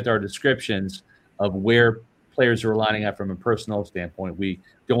crazy with our descriptions of where players are lining up from a personnel standpoint. We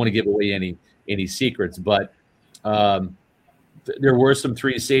don't want to give away any secrets, but there were some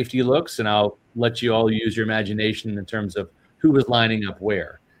three safety looks, and I'll let you all use your imagination in terms of who was lining up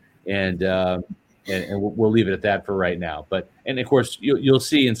where. And we'll leave it at that for right now. And of course, you'll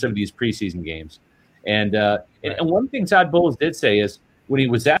see in some of these preseason games. And one thing Todd Bowles did say is when he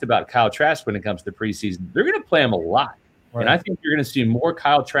was asked about Kyle Trask when it comes to preseason, they're going to play him a lot. Right. And I think you're going to see more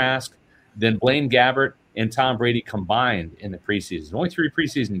Kyle Trask than Blaine Gabbert and Tom Brady combined in the preseason. Only 3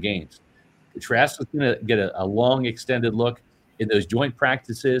 preseason games. Trask is going to get a long, extended look in those joint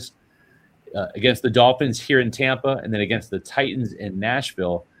practices against the Dolphins here in Tampa and then against the Titans in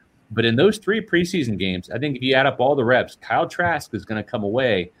Nashville. But in those 3 preseason games, I think if you add up all the reps, Kyle Trask is going to come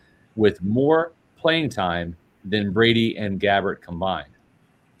away with more playing time than Brady and Gabbert combined.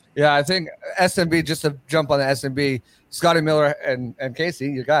 Yeah, I think SMB, just to jump on the SMB, Scotty Miller and Casey,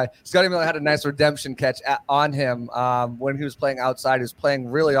 your guy, Scotty Miller had a nice redemption catch on him when he was playing outside. He was playing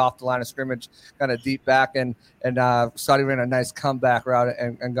really off the line of scrimmage, kind of deep back, and Scotty ran a nice comeback route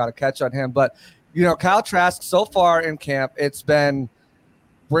and got a catch on him. But, Kyle Trask, so far in camp, it's been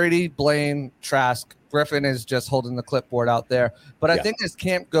Brady, Blaine, Trask. Griffin is just holding the clipboard out there. But I think as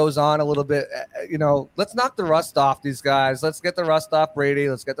camp goes on a little bit, let's knock the rust off these guys. Let's get the rust off Brady.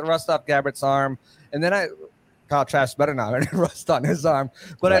 Let's get the rust off Gabbert's arm. And then Kyle Trask better not have any rust on his arm.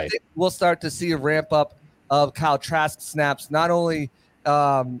 But I think we'll start to see a ramp up of Kyle Trask snaps, not only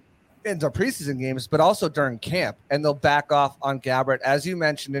in the preseason games, but also during camp. And they'll back off on Gabbert. As you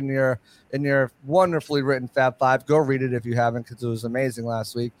mentioned in your wonderfully written Fab Five, go read it if you haven't, because it was amazing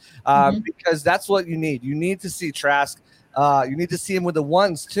last week. Because that's what you need. You need to see Trask. You need to see him with the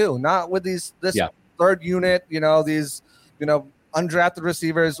ones too, not with this third unit. These undrafted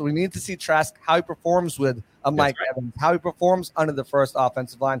receivers. We need to see Trask, how he performs with a Mike Evans, how he performs under the first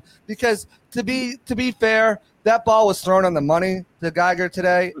offensive line. Because to be fair, that ball was thrown on the money to Geiger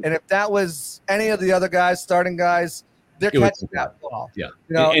today, and if that was any of the other guys, starting guys, they're catching that ball. Yeah,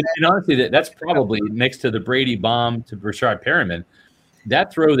 and honestly, that's probably next to the Brady bomb to Rashard Perriman.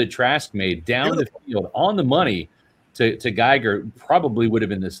 That throw that Trask made down the field on the money to Geiger probably would have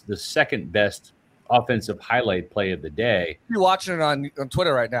been the second best offensive highlight play of the day. You're watching it on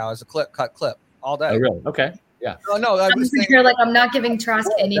Twitter right now as a cut clip all day. Oh, really? Okay. Yeah. No, I'm just here like I'm not giving Trask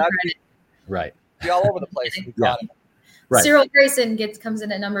any credit. Right. Be all over the place. Right. Cyril Grayson comes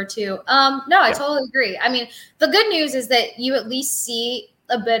in at number 2. No, I totally agree. I mean, the good news is that you at least see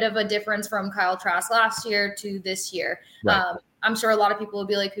a bit of a difference from Kyle Trask last year to this year. Right. I'm sure a lot of people will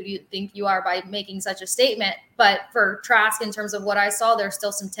be like, who do you think you are by making such a statement? But for Trask, in terms of what I saw, there's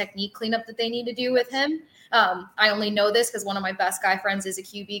still some technique cleanup that they need to do with him. I only know this because one of my best guy friends is a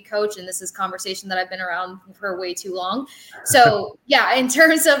QB coach, and this is conversation that I've been around for way too long. So yeah, in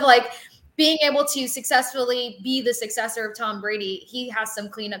terms of like being able to successfully be the successor of Tom Brady, he has some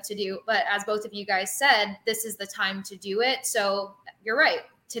cleanup to do. But as both of you guys said, this is the time to do it. So you're right.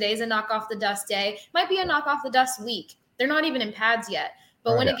 Today's a knock off the dust day. Might be a knock off the dust week. They're not even in pads yet.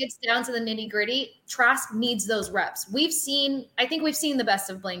 But when it gets down to the nitty gritty, Trask needs those reps. I think we've seen the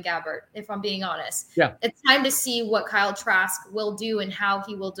best of Blaine Gabbert, if I'm being honest. Yeah. It's time to see what Kyle Trask will do and how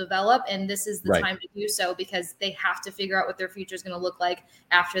he will develop. And this is the time to do so, because they have to figure out what their future is going to look like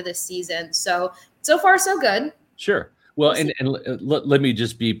after this season. So far, so good. Sure. Well, and let me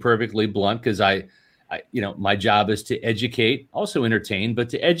just be perfectly blunt, because I, my job is to educate, also entertain, but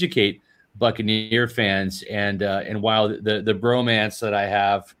to educate Buccaneer fans, and while the bromance that I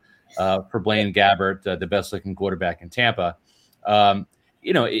have for Blaine Gabbert, the best looking quarterback in Tampa, I'm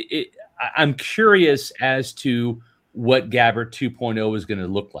curious as to what Gabbert 2.0 is going to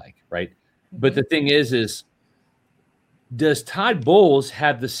look like, right? But the thing is does Todd Bowles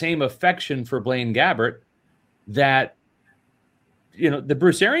have the same affection for Blaine Gabbert that the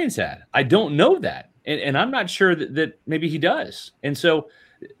Bruce Arians had? I don't know that, and I'm not sure that maybe he does, and so.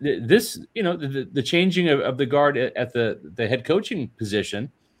 This, the changing of the guard at the head coaching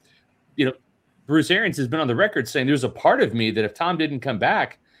position, Bruce Arians has been on the record saying there's a part of me that if Tom didn't come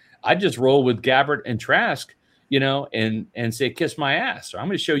back, I'd just roll with Gabbert and Trask, and say, kiss my ass, or I'm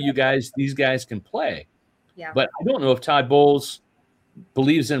going to show you guys, these guys can play. Yeah. But I don't know if Todd Bowles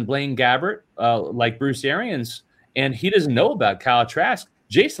believes in Blaine Gabbert like Bruce Arians, and he doesn't know about Kyle Trask.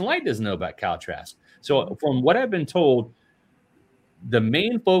 Jason Light doesn't know about Kyle Trask. So from what I've been told, the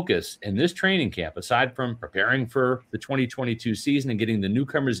main focus in this training camp, aside from preparing for the 2022 season and getting the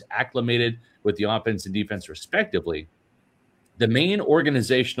newcomers acclimated with the offense and defense respectively, the main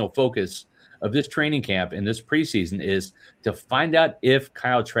organizational focus of this training camp and this preseason is to find out if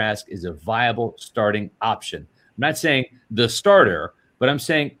Kyle Trask is a viable starting option. I'm not saying the starter, but I'm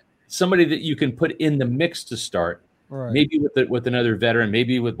saying somebody that you can put in the mix to start, maybe with another veteran,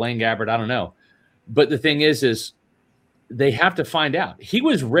 maybe with Blaine Gabbert, I don't know. But the thing is they have to find out. He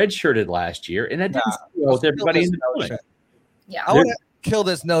was redshirted last year, and that didn't well with everybody in the building. Yeah, I want to kill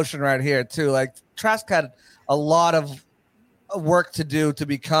this notion right here too. Like Trask had a lot of work to do to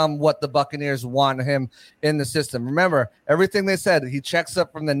become what the Buccaneers want him in the system. Remember, everything they said, he checks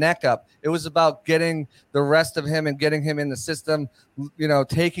up from the neck up. It was about getting the rest of him and getting him in the system,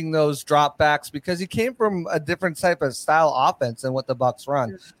 taking those drop backs, because he came from a different type of style offense than what the Bucs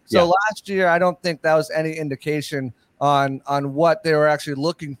run. So last year, I don't think that was any indication on what they were actually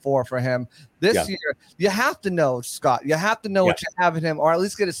looking for him. This year, you have to know, Scott. You have to know what you have in him, or at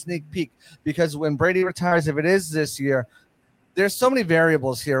least get a sneak peek, because when Brady retires, if it is this year, there's so many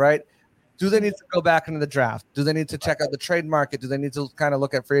variables here, right? Do they need to go back into the draft? Do they need to check out the trade market? Do they need to kind of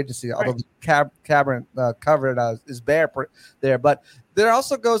look at free agency? Although the covered is bare there, but there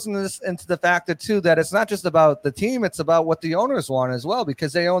also goes into the factor too that it's not just about the team; it's about what the owners want as well,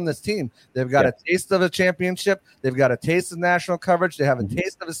 because they own this team. They've got a taste of a championship. They've got a taste of national coverage. They have a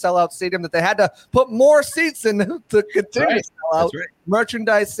taste of a sellout stadium that they had to put more seats in to continue to sell out.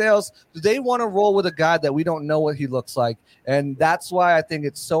 Merchandise sales. Do they want to roll with a guy that we don't know what he looks like? And that's why I think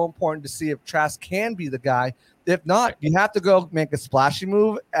it's so important to see if Trask can be the guy. If not, you have to go make a splashy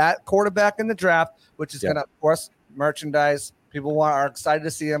move at quarterback in the draft, which is going to, of course, merchandise. People are excited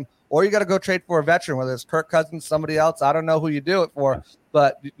to see him. Or you got to go trade for a veteran, whether it's Kirk Cousins, somebody else. I don't know who you do it for,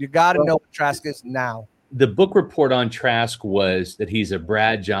 but you got to know what Trask is now. The book report on Trask was that he's a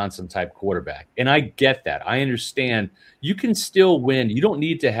Brad Johnson type quarterback. And I get that. I understand. You can still win. You don't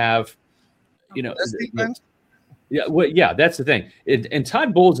need to have, that's the thing. And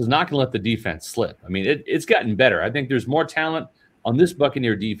Todd Bowles is not going to let the defense slip. I mean, it's gotten better. I think there's more talent on this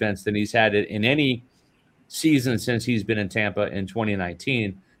Buccaneer defense than he's had in any season since he's been in Tampa in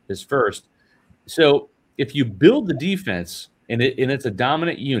 2019, his first. So if you build the defense and it's a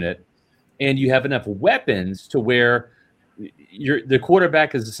dominant unit, and you have enough weapons to where the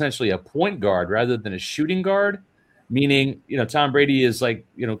quarterback is essentially a point guard rather than a shooting guard, meaning Tom Brady is like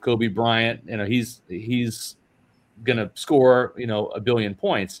Kobe Bryant. He's gonna score a billion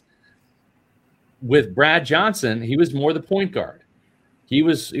points. With Brad Johnson, he was more the point guard. He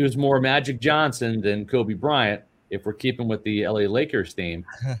was more Magic Johnson than Kobe Bryant, if we're keeping with the LA Lakers theme.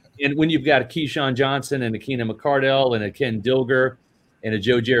 And when you've got a Keyshawn Johnson and a Keenan McCardell and a Ken Dilger, and a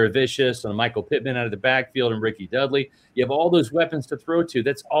Joe Jaravicius and a Michael Pittman out of the backfield and Ricky Dudley. You have all those weapons to throw to.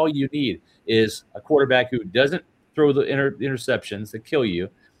 That's all you need is a quarterback who doesn't throw the interceptions that kill you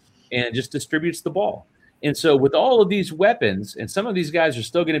and just distributes the ball. And so with all of these weapons, and some of these guys are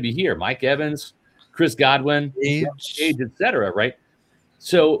still going to be here, Mike Evans, Chris Godwin, Age, et cetera, right?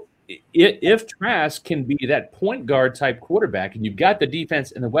 So if Trask can be that point guard type quarterback and you've got the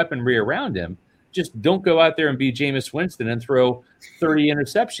defense and the weaponry around him, just don't go out there and be Jameis Winston and throw 30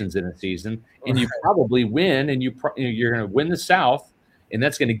 interceptions in a season, and you probably win, and you're going to win the South, and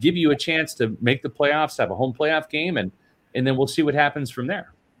that's going to give you a chance to make the playoffs, have a home playoff game, and then we'll see what happens from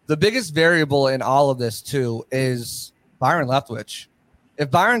there. The biggest variable in all of this, too, is Byron Leftwich.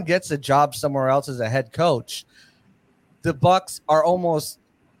 If Byron gets a job somewhere else as a head coach, the Bucs are almost,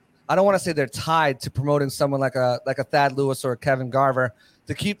 I don't want to say they're tied to promoting someone like a Thad Lewis or a Kevin Garver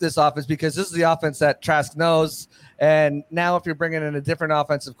to keep this offense, because this is the offense that Trask knows. And now if you're bringing in a different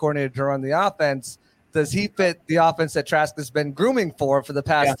offensive coordinator to run the offense, does he fit the offense that Trask has been grooming for the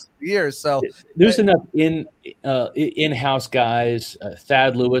past years? So there's enough in-house guys,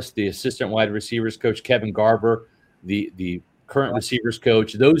 Thad Lewis, the assistant wide receivers coach, Kevin Garver, the current receivers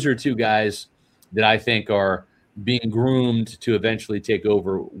coach. Those are two guys that I think are being groomed to eventually take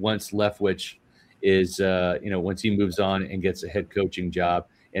over once Leftwich is, once he moves on and gets a head coaching job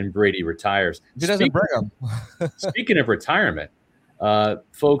and Brady retires. He doesn't bring him. Speaking of retirement,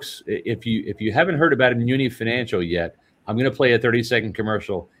 folks, if you haven't heard about Immuni Financial yet, I'm going to play a 30-second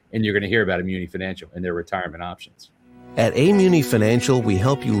commercial, and you're going to hear about Immuni Financial and their retirement options. At Immuni Financial, we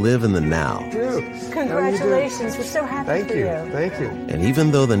help you live in the now. Congratulations. We're so happy for you. Thank you. And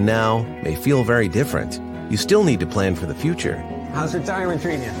even though the now may feel very different, you still need to plan for the future. How's retirement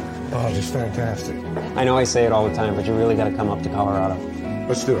treating you? Oh, just fantastic. I know I say it all the time, but you really got to come up to Colorado.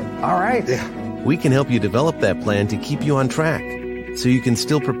 Let's do it. All right. Yeah. We can help you develop that plan to keep you on track so you can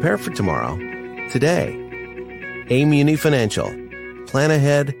still prepare for tomorrow, today. Immuni Financial. Plan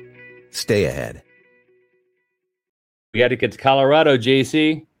ahead, stay ahead. We got to get to Colorado,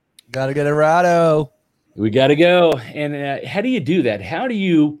 JC. Got to get a Rado. We got to go. And how do you do that? How do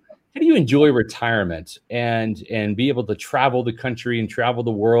you enjoy retirement and be able to travel the country and travel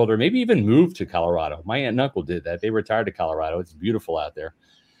the world, or maybe even move to Colorado? My aunt and uncle did that. They retired to Colorado. It's beautiful out there.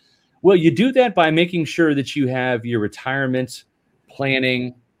 Well, you do that by making sure that you have your retirement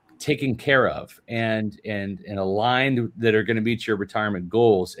planning taken care of and aligned that are going to meet your retirement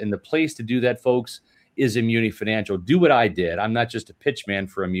goals. And the place to do that, folks, is Immuni Financial. Do what I did. I'm not just a pitch man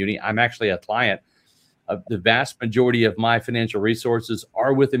for Immuni. I'm actually a client. The vast majority of my financial resources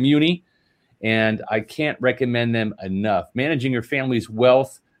are with Immuni, and I can't recommend them enough. Managing your family's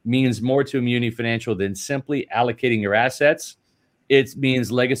wealth means more to Immuni Financial than simply allocating your assets. It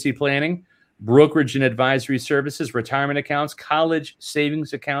means legacy planning, brokerage and advisory services, retirement accounts, college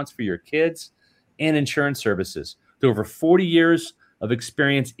savings accounts for your kids, and insurance services. With over 40 years of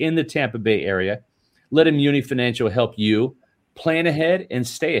experience in the Tampa Bay area, let Immuni Financial help you plan ahead and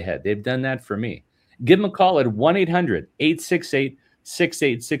stay ahead. They've done that for me. Give them a call at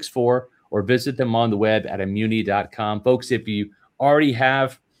 1-800-868-6864 or visit them on the web at immuni.com. Folks, if you already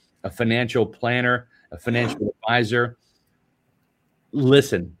have a financial planner, a financial advisor,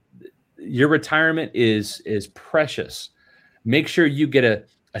 listen, your retirement is precious. Make sure you get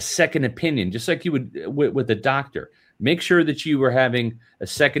a second opinion, just like you would with a doctor. Make sure that you are having a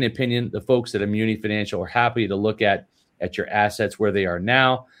second opinion. The folks at Immuni Financial are happy to look at your assets where they are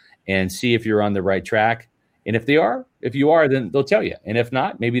now and see if you're on the right track. And if you are, then they'll tell you. And if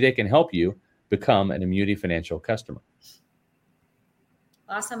not, maybe they can help you become an Immuni Financial customer.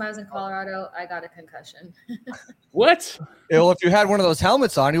 Last time I was in Colorado, I got a concussion. What? Well, if you had one of those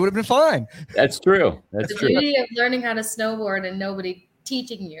helmets on, you would have been fine. That's true. That's true. The beauty of learning how to snowboard and nobody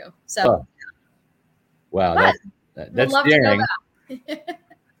teaching you. So, wow, that's daring.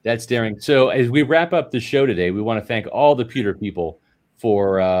 That's daring. So as we wrap up the show today, we want to thank all the Pewter people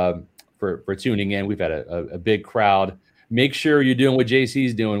for tuning in. We've had a big crowd. Make sure you're doing what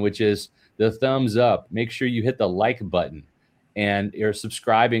JC's doing, which is the thumbs up. Make sure you hit the like button and you're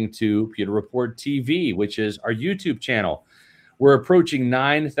subscribing to Pewter Report TV, which is our YouTube channel. We're approaching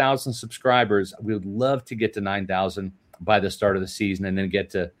 9,000 subscribers. We would love to get to 9,000 by the start of the season and then get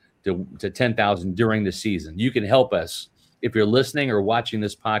to 10,000 during the season. You can help us if you're listening or watching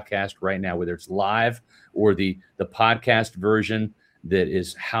this podcast right now, whether it's live or the podcast version that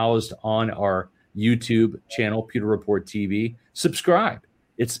is housed on our YouTube channel, Pewter Report TV. Subscribe.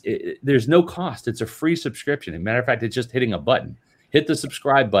 There's no cost. It's a free subscription. As a matter of fact, it's just hitting a button. Hit the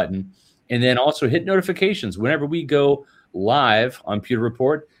subscribe button, and then also hit notifications whenever we go live on Pewter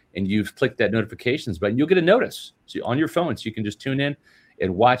Report. and you've clicked that notifications button, you'll get a notice on your phone. So you can just tune in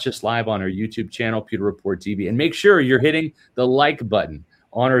and watch us live on our YouTube channel, Pewter Report TV. And make sure you're hitting the like button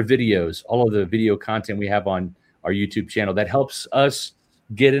on our videos, all of the video content we have on our YouTube channel. That helps us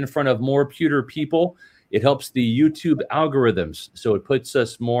get in front of more Pewter people. It helps the YouTube algorithms. So it puts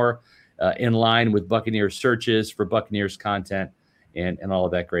us more in line with Buccaneers searches for Buccaneers content and all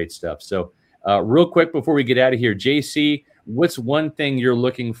of that great stuff. So real quick before we get out of here, JC, what's one thing you're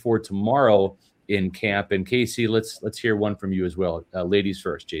looking for tomorrow in camp? And Casey, let's hear one from you as well. Ladies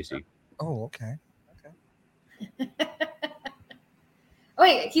first, JC. Oh, okay.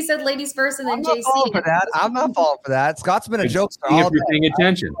 Wait, he said ladies first and then I'm JC. I'm not falling for that. Scott's been a jokester If all you're day. paying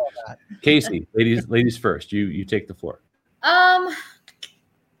attention. Casey, ladies first. You take the floor.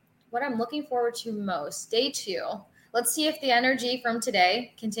 What I'm looking forward to most, day 2. Let's see if the energy from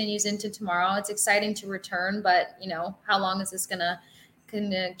today continues into tomorrow. It's exciting to return, but how long is this gonna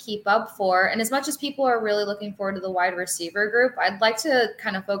keep up for? And as much as people are really looking forward to the wide receiver group, I'd like to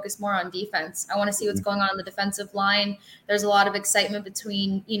kind of focus more on defense. I want to see what's going on in the defensive line. There's a lot of excitement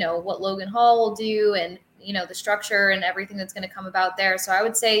between, what Logan Hall will do and, the structure and everything that's going to come about there. So I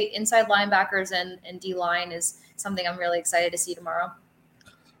would say inside linebackers and D-line is something I'm really excited to see tomorrow.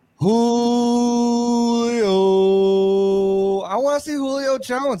 Julio. I want to see Julio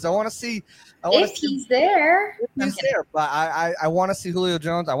Jones. If he's there. He's there, but I want to see Julio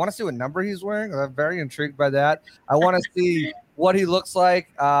Jones. I want to see what number he's wearing. I'm very intrigued by that. I want to see what he looks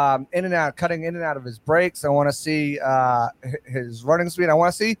like cutting in and out of his breaks. I want to see his running speed. I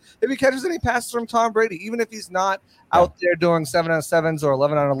want to see if he catches any passes from Tom Brady, even if he's not out there doing 7-on-7s or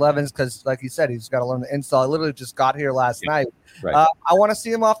 11-on-11s, because like he said, he's got to learn the install. I literally just got here last night. Right. I want to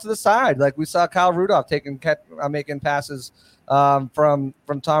see him off to the side, like we saw Kyle Rudolph making passes from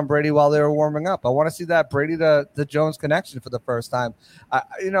Tom Brady while they were warming up. I want to see that Brady to Jones connection for the first time.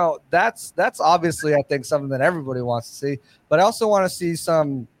 That's obviously, I think, something that everybody wants to see. But I also want to see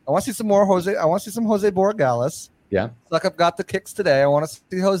some more Jose. I want to see some Jose Borregales. Yeah. Like I've got the kicks today. I want to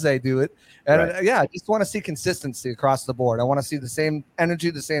see Jose do it. And right. I just want to see consistency across the board. I want to see the same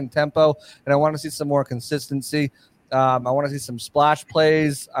energy, the same tempo, and I want to see some more consistency. I want to see some splash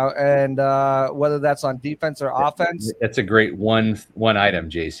plays, and whether that's on defense or offense. That's a great one item,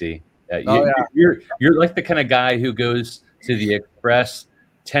 JC. You're like the kind of guy who goes to the Express,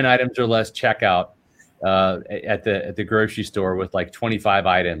 10 items or less checkout at the grocery store with like 25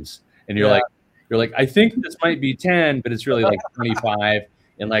 items, and you're like, I think this might be 10, but it's really like 25.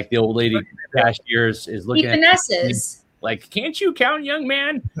 And like the old lady cashiers is looking at finesses. Like, can't you count, young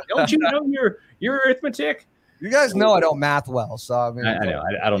man? Don't you know your arithmetic? You guys know I don't math well, so I mean, I know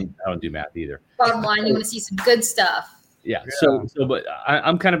I don't do math either. Bottom line, you want to see some good stuff. Yeah. So but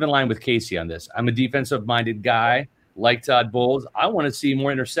I'm kind of in line with Casey on this. I'm a defensive-minded guy like Todd Bowles. I want to see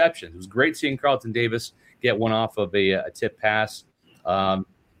more interceptions. It was great seeing Carlton Davis get one off of a tip pass, and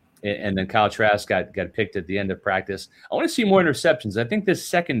then Kyle Trask got picked at the end of practice. I want to see more interceptions. I think this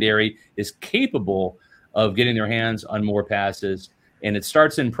secondary is capable of getting their hands on more passes. And it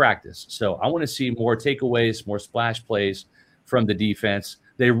starts in practice. So I want to see more takeaways, more splash plays from the defense.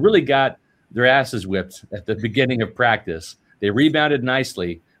 They really got their asses whipped at the beginning of practice. They rebounded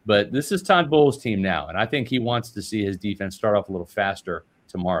nicely, but this is Todd Bowles' team now. And I think he wants to see his defense start off a little faster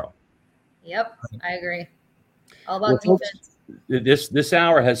tomorrow. Yep, I agree. All about defense. This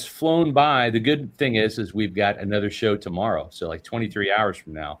hour has flown by. The good thing is we've got another show tomorrow. So like 23 hours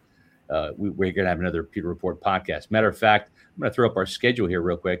from now, we're going to have another Pewter Report podcast. Matter of fact, I'm going to throw up our schedule here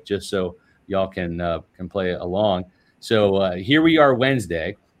real quick just so y'all can play along. So here we are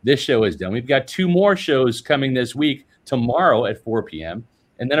Wednesday. This show is done. We've got 2 more shows coming this week, tomorrow at 4 p.m.,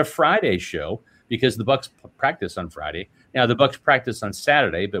 and then a Friday show because the Bucs practice on Friday. Now, the Bucs practice on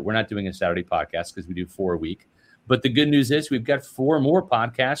Saturday, but we're not doing a Saturday podcast because we do 4 a week. But the good news is we've got 4 more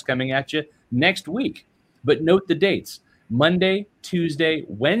podcasts coming at you next week. But note the dates. Monday, Tuesday,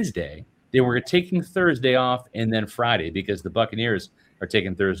 Wednesday. Then we're taking Thursday off and then Friday because the Buccaneers are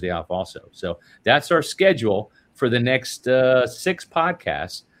taking Thursday off also. So that's our schedule for the next 6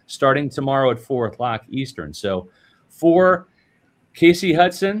 podcasts starting tomorrow at 4 o'clock Eastern. So for Casey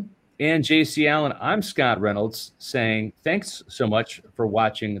Hudson and JC Allen, I'm Scott Reynolds saying thanks so much for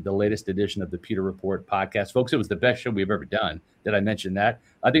watching the latest edition of the Pewter Report podcast. Folks, it was the best show we've ever done. Did I mention that?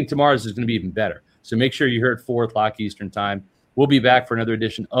 I think tomorrow's is going to be even better. So make sure you're here at 4 o'clock Eastern time. We'll be back for another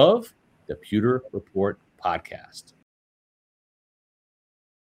edition of the Pewter Report podcast.